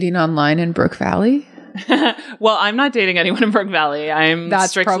dating online in Brook Valley? Well, I'm not dating anyone in Brook Valley.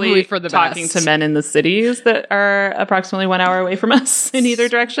 That's strictly for the talking to men in the cities that are approximately 1 hour away from us in either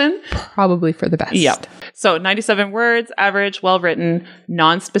direction. Probably for the best. Yep. So 97 words, average, well-written,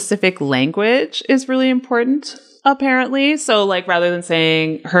 non-specific language is really important. apparently. So like rather than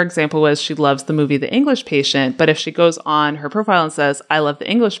saying, her example was she loves the movie The English Patient, but if she goes on her profile and says, I love The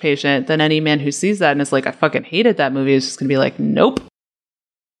English Patient, then any man who sees that and is like, I fucking hated that movie is just going to be like, nope.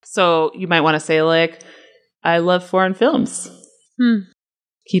 So you might want to say like, I love foreign films.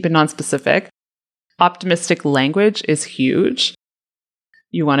 Keep it non-specific. Optimistic language is huge.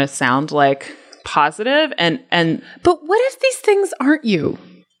 You want to sound like positive and But what if these things aren't you?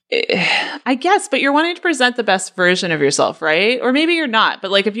 I guess, but you're wanting to present the best version of yourself, right? Or maybe you're not, but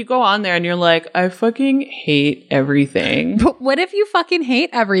like if you go on there and you're like, I fucking hate everything. But what if you fucking hate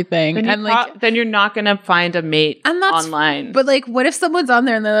everything? Then you're not going to find a mate online. But like, what if someone's on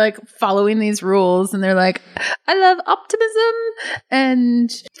there and they're like following these rules and they're like, I love optimism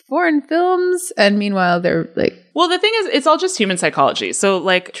and foreign films. And meanwhile, they're like... Well, the thing is, it's all just human psychology. So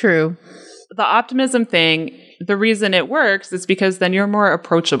like... True. The optimism thing... The reason it works is because then you're more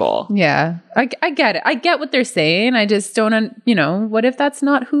approachable. Yeah, I get it. I get what they're saying. I just don't, what if that's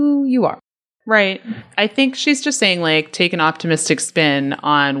not who you are? Right. I think she's just saying, like, take an optimistic spin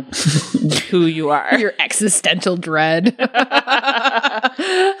on who you are. Your existential dread. I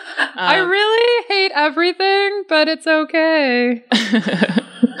really hate everything, but it's okay.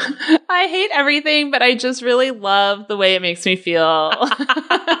 I hate everything, but I just really love the way it makes me feel.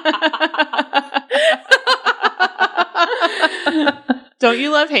 Don't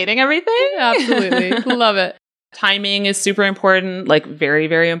you love hating everything? Absolutely. Love it. Timing is super important, like very,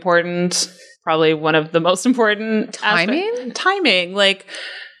 very important. Probably one of the most important. Timing. Like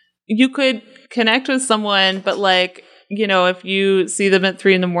you could connect with someone, but like, if you see them at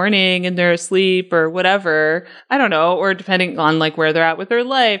 3 a.m. and they're asleep or whatever, I don't know, or depending on like where they're at with their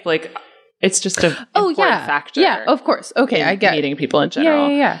life, like it's just an important factor. Yeah, of course. Okay, I get meeting people in general.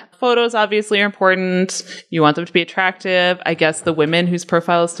 Yeah. Photos obviously are important. You want them to be attractive. I guess the women whose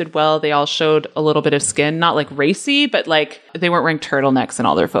profiles did well, they all showed a little bit of skin, not like racy, but like they weren't wearing turtletnecks in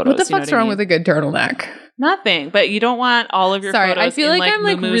all their photos. What the fuck's wrong with a good turtleneck? Nothing, but you don't want all of your photos I feel like I'm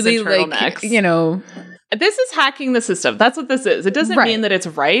like really like, This is hacking the system. That's what this is. It doesn't mean that it's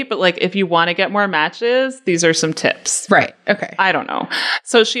right, but like if you want to get more matches, these are some tips. Right. Okay. I don't know.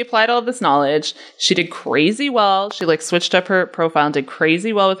 So she applied all of this knowledge. She did crazy well. She like switched up her profile and did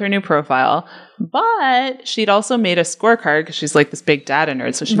crazy well with her new profile. But she'd also made a scorecard because she's like this big data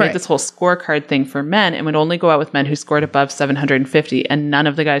nerd. So she made this whole scorecard thing for men and would only go out with men who scored above 750. And none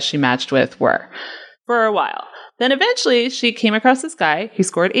of the guys she matched with were for a while. Then eventually she came across this guy. He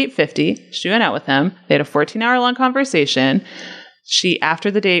scored 850. She went out with him. They had a 14-hour-long conversation. She,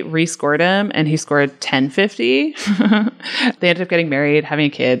 after the date, rescored him and he scored 1050. They ended up getting married, having a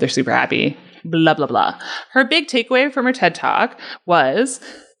kid. They're super happy. Blah, blah, blah. Her big takeaway from her TED Talk was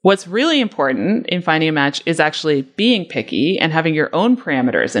what's really important in finding a match is actually being picky and having your own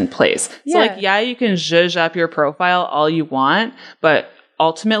parameters in place. So you can zhuzh up your profile all you want, but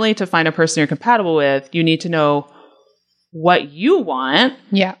ultimately, to find a person you're compatible with, you need to know what you want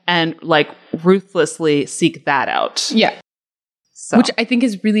and like ruthlessly seek that out. Yeah. So. Which I think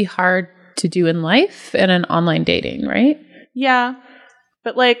is really hard to do in life and in online dating, right? Yeah.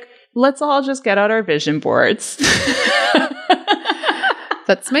 But like, let's all just get out our vision boards.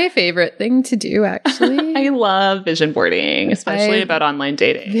 That's my favorite thing to do, actually. I love vision boarding, especially about online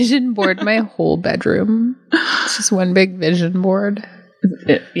dating. Vision board my whole bedroom. It's just one big vision board.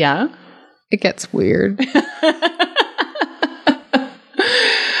 Yeah. It gets weird.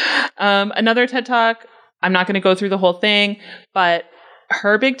 Another TED Talk. I'm not going to go through the whole thing, but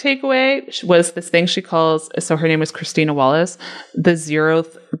her big takeaway was this thing she calls, so her name was Christina Wallace, the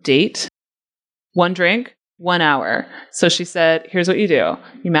 0th date. 1 drink, 1 hour. So she said, here's what you do.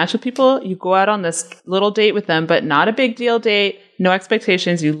 You match with people, you go out on this little date with them, but not a big deal date, no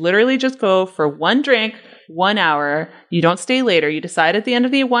expectations. You literally just go for 1 drink, 1 hour. You don't stay later. You decide at the end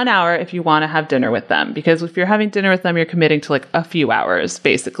of the 1 hour if you want to have dinner with them. Because if you're having dinner with them, you're committing to like a few hours,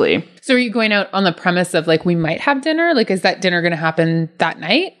 basically. So are you going out on the premise of like, we might have dinner? Like, is that dinner going to happen that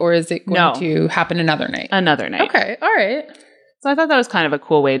night? Or is it going to happen another night? Another night. Okay. All right. So I thought that was kind of a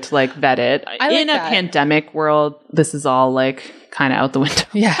cool way to like vet it. In a pandemic world, this is all like kind of out the window.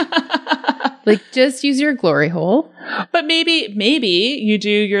 Yeah. Like just use your glory hole. But maybe you do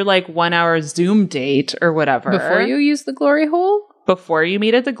your like 1 hour Zoom date or whatever. Before you use the glory hole? Before you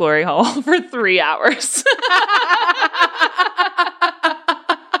meet at the glory hole for 3 hours.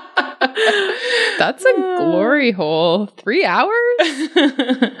 That's a glory hole. 3 hours?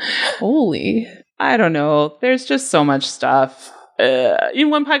 Holy. I don't know. There's just so much stuff. in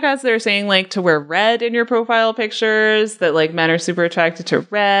one podcast they were saying like to wear red in your profile pictures, that like men are super attracted to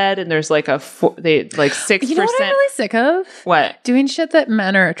red, and there's like 6%. You know what I'm really sick of? What? Doing shit that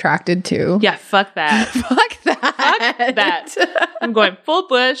men are attracted to. Yeah, fuck that. Fuck that. Fuck that. I'm going full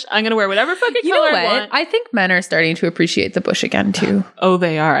bush. I'm gonna wear whatever fucking color I want. I think men are starting to appreciate the bush again too. Oh,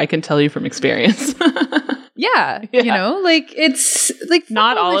 they are. I can tell you from experience. Yeah, you know, like it's like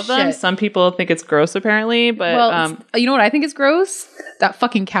not all of them. Shit. Some people think it's gross, apparently. But you know what I think is gross? That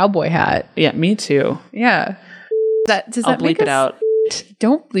fucking cowboy hat. Yeah, me too. Yeah. I'll bleep it out.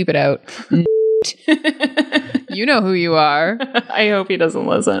 Don't bleep it out. You know who you are. I hope he doesn't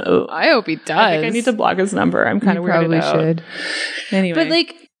listen. Ooh. I hope he does. I think I need to block his number. I'm kind of weirded probably out. Should. Anyway, but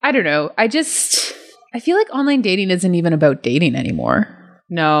like I don't know. I feel like online dating isn't even about dating anymore.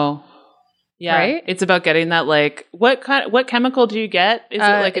 No. Yeah, right? It's about getting that, like, what chemical do you get? Is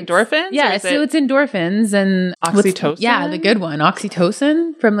it like endorphins? Yeah, so it's endorphins and oxytocin. Yeah, the good one,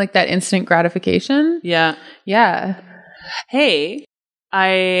 oxytocin, from like that instant gratification. Yeah. Yeah. Hey,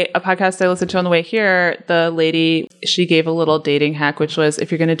 a podcast I listened to on the way here, the lady, she gave a little dating hack, which was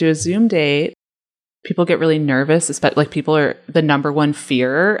if you're going to do a Zoom date, people get really nervous, especially like people are the number one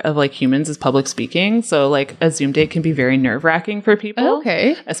fear of like humans is public speaking. So like a Zoom date can be very nerve wracking for people.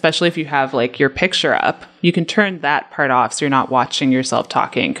 Okay. Especially if you have like your picture up, you can turn that part off so you're not watching yourself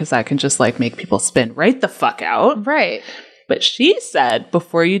talking, because that can just like make people spin right the fuck out. Right. But she said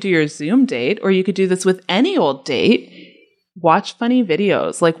before you do your Zoom date, or you could do this with any old date, watch funny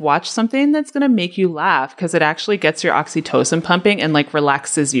videos. Like watch something that's going to make you laugh, because it actually gets your oxytocin pumping and like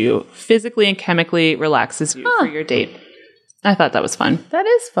relaxes you physically and chemically, relaxes you for your date. I thought that was fun. That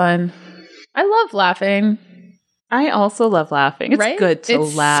is fun. I love laughing. I also love laughing. It's good to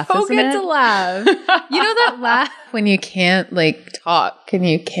laugh. So isn't good it? to laugh. You know that laugh when you can't like talk and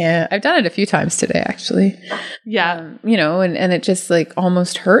you can't. I've done it a few times today, actually. Yeah. You know, and it just like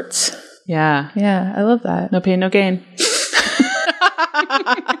almost hurts. Yeah. Yeah. I love that. No pain, no gain.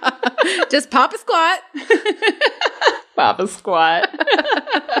 Just pop a squat. Pop a squat.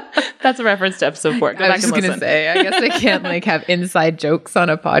 That's a reference to episode 4. Go back and listen. I was just going to say, I guess I can't like have inside jokes on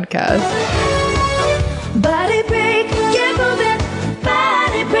a podcast. Body break, keep moving.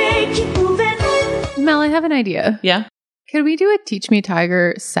 Body break, keep moving. Mel, I have an idea. Yeah? Could we do a Teach Me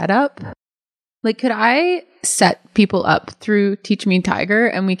Tiger setup? Like, could I set people up through Teach Me Tiger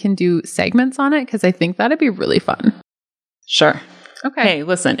and we can do segments on it? Because I think that'd be really fun. Sure. Okay. Hey,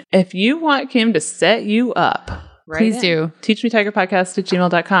 listen, if you want Kim to set you up, please do.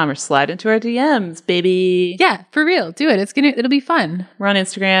 teachmetigerpodcast@gmail.com or slide into our DMs, baby. Yeah, for real. Do it. It'll be fun. We're on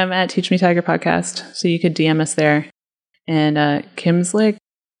Instagram at teachmetigerpodcast, so you could DM us there. And Kim's like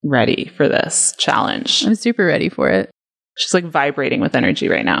ready for this challenge. I'm super ready for it. She's like vibrating with energy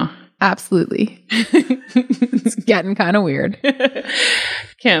right now. Absolutely. It's getting kind of weird.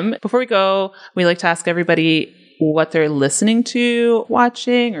 Kim, before we go, we like to ask everybody what they're listening to,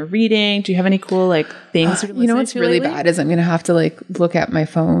 watching, or reading. Do you have any cool like things you're listening to? You know what's really bad is I'm going to have to like look at my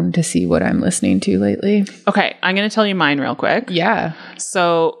phone to see what I'm listening to lately. Okay, I'm going to tell you mine real quick. Yeah.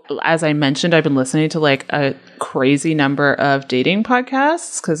 So as I mentioned, I've been listening to like a crazy number of dating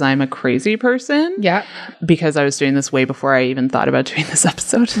podcasts because I'm a crazy person. Yeah. Because I was doing this way before I even thought about doing this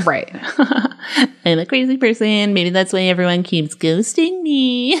episode. Right. I'm a crazy person. Maybe that's why everyone keeps ghosting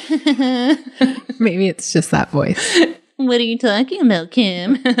me. Maybe it's just that voice. What are you talking about,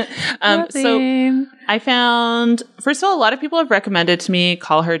 Kim? So I found, first of all, a lot of people have recommended to me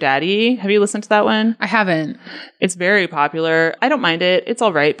Call Her Daddy. Have you listened to that one? I haven't. It's very popular. I don't mind it. It's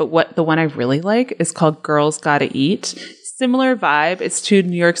all right. But the one I really like is called Girls Gotta Eat. Similar vibe. It's 2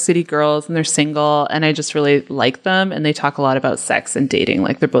 New York City girls and they're single, and I just really like them, and they talk a lot about sex and dating.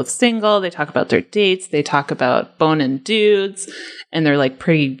 Like they're both single, they talk about their dates, they talk about boning dudes, and they're like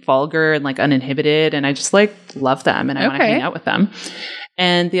pretty vulgar and like uninhibited, and I just like love them, and I want to hang out with them.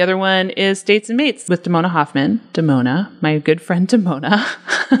 And the other one is Dates and Mates with Damona Hoffman. Damona, my good friend Damona.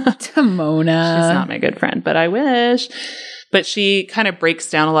 Damona. She's not my good friend, but I wish. But she kind of breaks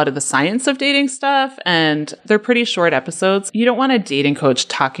down a lot of the science of dating stuff, and they're pretty short episodes. You don't want a dating coach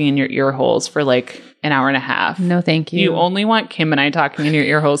talking in your ear holes for like an hour and a half. No, thank you. You only want Kim and I talking in your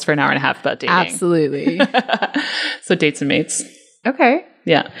ear holes for an hour and a half about dating. Absolutely. So Dates and Mates. Okay.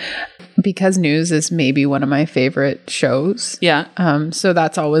 Yeah. Because News is maybe one of my favorite shows. Yeah. So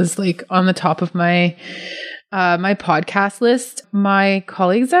that's always like on the top of my my podcast list. My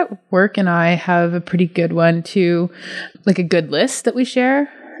colleagues at work and I have a pretty good one too, like a good list that we share.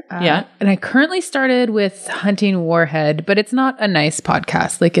 And I currently started with Hunting Warhead, but it's not a nice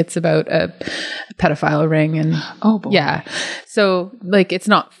podcast. Like, it's about a pedophile ring and yeah. So like, it's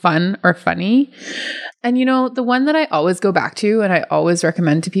not fun or funny. And you know, the one that I always go back to and I always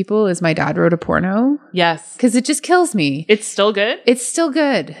recommend to people is My Dad Wrote a Porno. Yes. Because it just kills me. It's still good? It's still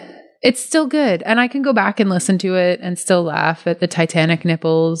good. It's still good. And I can go back and listen to it and still laugh at the Titanic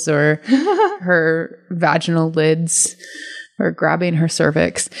nipples or her vaginal lids or grabbing her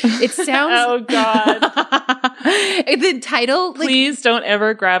cervix. It sounds... Oh, God. The title... Please don't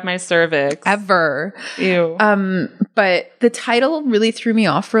ever grab my cervix. Ever. Ew. But the title really threw me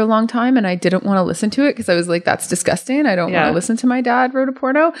off for a long time and I didn't want to listen to it because I was like, that's disgusting. I don't want to listen to My Dad Wrote a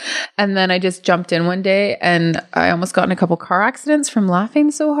Porno. And then I just jumped in one day and I almost got in a couple car accidents from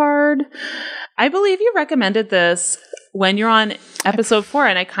laughing so hard. I believe you recommended this when you're on episode 4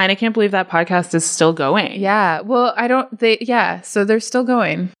 and I kind of can't believe that podcast is still going. Yeah. Well, so they're still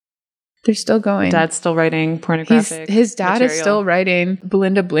going. They're still going. Dad's still writing pornographic His dad material. is still writing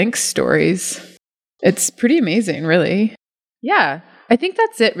Belinda Blink's stories. It's pretty amazing, really. Yeah. I think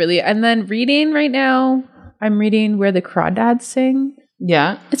that's it, really. And then reading right now, I'm reading Where the Crawdads Sing.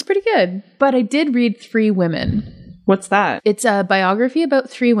 Yeah. It's pretty good. But I did read 3 Women. What's that? It's a biography about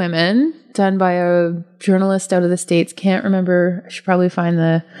 3 women done by a journalist out of the States. Can't remember. I should probably find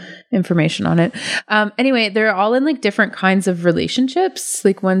the information on it. Anyway, they're all in like different kinds of relationships.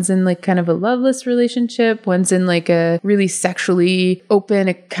 Like one's in like kind of a loveless relationship. One's in like a really sexually open,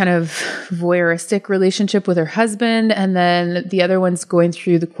 a kind of voyeuristic relationship with her husband. And then the other one's going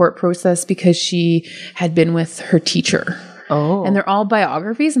through the court process because she had been with her teacher. Oh. And they're all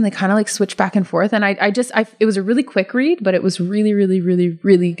biographies and they kind of like switch back and forth. And it was a really quick read, but it was really, really, really,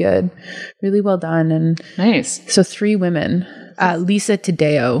 really good. Really well done. And nice. So 3 women, Lisa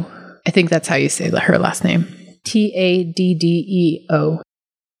Taddeo. I think that's how you say her last name. Taddeo.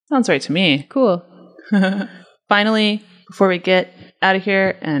 Sounds right to me. Cool. Finally, before we get out of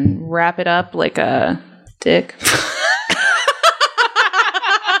here and wrap it up like a dick.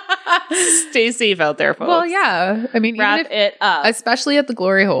 Stay safe out there, folks. Well, yeah. I mean, wrap it up. Especially at the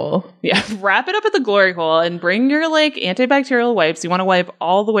glory hole. Yeah, wrap it up at the glory hole and bring your like antibacterial wipes. You want to wipe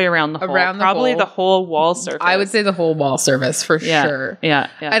all the way around the hole. Probably the whole wall surface. I would say the whole wall surface for sure. Yeah.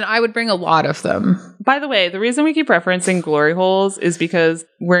 And I would bring a lot of them. By the way, the reason we keep referencing glory holes is because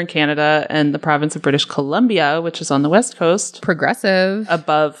we're in Canada and the province of British Columbia, which is on the west coast. Progressive.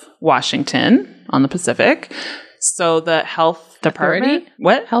 Above Washington on the Pacific. So the health department,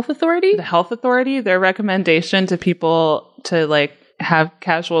 what? Health authority? The health authority, their recommendation to people to like have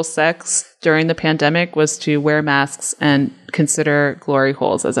casual sex during the pandemic was to wear masks and consider glory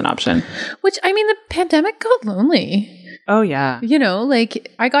holes as an option. Which, I mean, the pandemic got lonely. Oh, yeah. You know,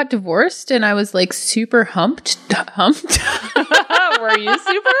 like I got divorced and I was like super humped. Were you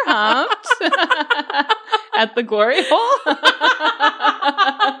super humped at the glory hole?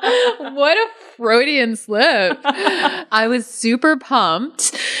 What a Freudian slip. I was super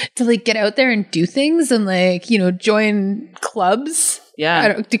pumped to like get out there and do things and like, you know, join clubs.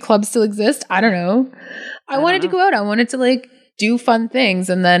 Yeah. Do clubs still exist? I don't know. I wanted to go out. I wanted to like do fun things.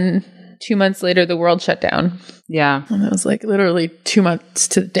 And then 2 months later, the world shut down. Yeah. And it was like literally 2 months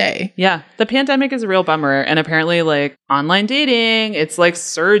to the day. Yeah. The pandemic is a real bummer. And apparently like online dating, it's like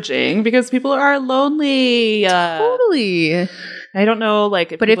surging because people are lonely. Totally. I don't know,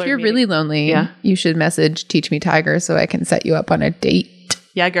 like... But if you're really lonely, you should message Teach Me Tiger so I can set you up on a date.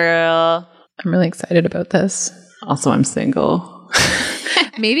 Yeah, girl. I'm really excited about this. Also, I'm single.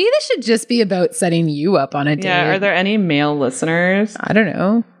 Maybe this should just be about setting you up on a date. Yeah, are there any male listeners? I don't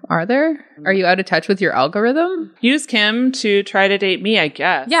know. Are there? Are you out of touch with your algorithm? Use Kim to try to date me, I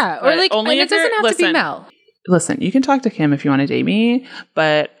guess. Yeah, or like, only and it doesn't have to be Mel. Listen, you can talk to Kim if you want to date me,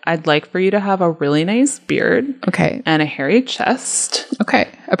 but I'd like for you to have a really nice beard. Okay. And a hairy chest. Okay.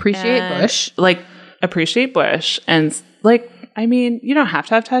 Appreciate bush. Like, appreciate bush. And, like, I mean, you don't have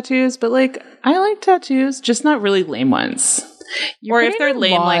to have tattoos, but, like, I like tattoos, just not really lame ones. Or if they're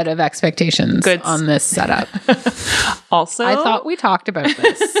lame, like... a lot of expectations on this setup. Also... I thought we talked about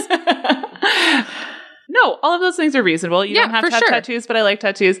this. No, all of those things are reasonable. You don't have to have tattoos, but I like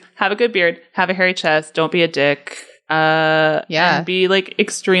tattoos. Have a good beard. Have a hairy chest. Don't be a dick. And be like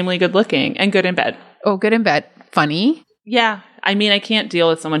extremely good looking and good in bed. Oh, good in bed. Funny. Yeah. I mean, I can't deal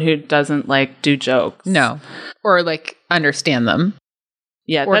with someone who doesn't like do jokes. No. Or like understand them.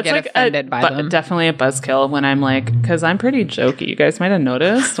 Yeah, or that's get like offended by them. Definitely a buzzkill when I'm like, because I'm pretty jokey. You guys might have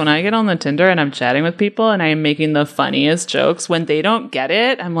noticed when I get on the Tinder and I'm chatting with people and I'm making the funniest jokes. When they don't get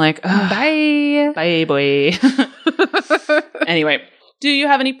it, I'm like, bye, boy. Anyway, Do you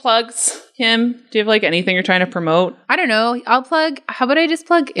have any plugs, Kim? Do you have like anything you're trying to promote? I don't know. I'll plug. How about I just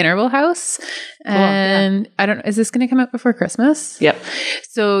plug Interval House? And I don't. Is this going to come out before Christmas? Yep.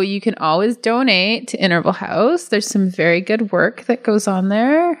 So you can always donate to Interval House. There's some very good work that goes on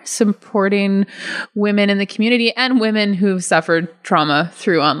there, supporting women in the community and women who've suffered trauma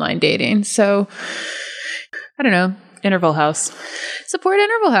through online dating. So I don't know. Interval House. Support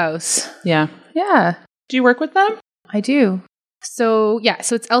Interval House. Yeah. Yeah. Do you work with them? I do. So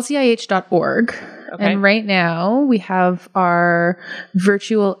so it's lcih.org. Okay. And right now we have our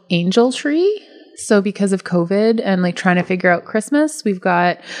virtual Angell tree. So because of COVID and like trying to figure out Christmas, we've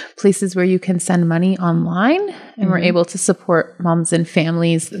got places where you can send money online and we're able to support moms and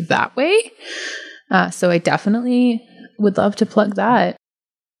families that way. So I definitely would love to plug that.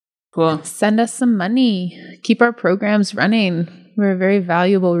 Cool. Send us some money. Keep our programs running. We're a very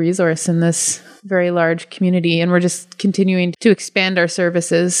valuable resource in this very large community, and we're just continuing to expand our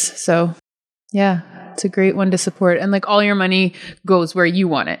services. So, yeah, it's a great one to support. And like all your money goes where you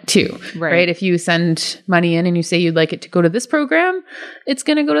want it to, right? If you send money in and you say you'd like it to go to this program, it's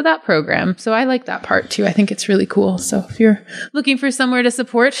going to go to that program. So I like that part too. I think it's really cool. So if you're looking for somewhere to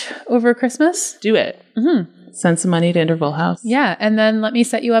support over Christmas, do it. Send some money to Interval House. Yeah. And then let me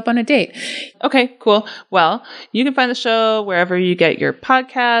set you up on a date. Okay, cool. Well, you can find the show wherever you get your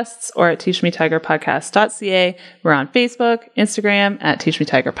podcasts or at teachmetigerpodcast.ca. We're on Facebook, Instagram at Teach Me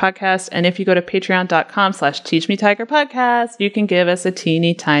Tiger Podcast. And if you go to patreon.com/teachmetigerpodcast, you can give us a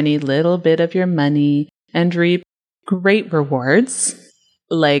teeny tiny little bit of your money and reap great rewards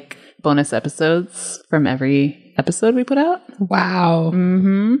like bonus episodes from every episode we put out. Wow.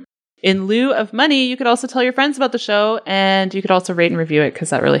 In lieu of money, you could also tell your friends about the show, and you could also rate and review it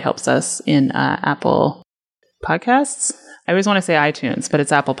because that really helps us in Apple Podcasts. I always want to say iTunes, but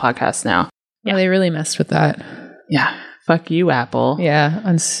it's Apple Podcasts now. Yeah, they really messed with that. Yeah. Fuck you, Apple. Yeah,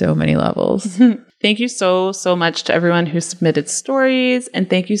 on so many levels. Thank you so much to everyone who submitted stories, and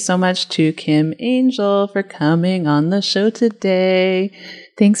thank you so much to Kim Angell for coming on the show today.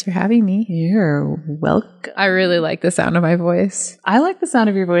 Thanks for having me. You're welcome. I really like the sound of my voice. I like the sound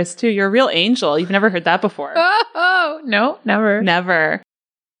of your voice too. You're a real angel. You've never heard that before. Oh, no, never. Never.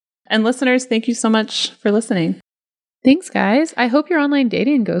 And listeners, thank you so much for listening. Thanks, guys. I hope your online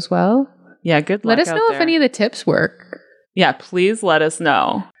dating goes well. Yeah, good luck. Let us know if any of the tips work. Yeah, please let us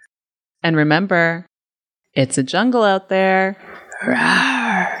know. And remember, it's a jungle out there.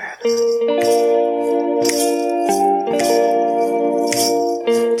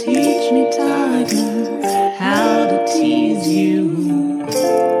 Teach me, tiger, how to tease you.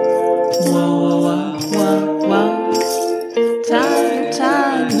 Whoa, whoa, whoa, whoa. Tiger,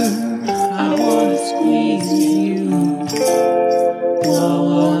 tiger, I wanna squeeze you. Whoa,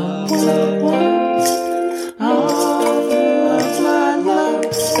 whoa, whoa, whoa. All of my love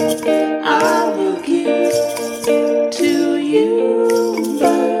I will give to you,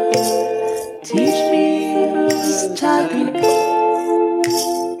 but teach me this tiger,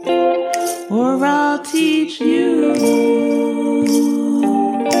 or I'll teach you.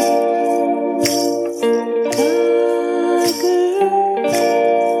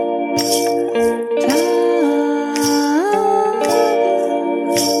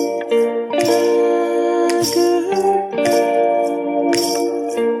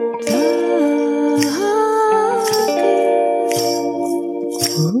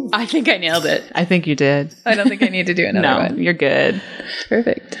 I think I nailed it. I think you did. I don't think I need to do another one. No, you're good.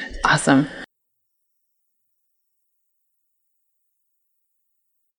 Perfect. Awesome.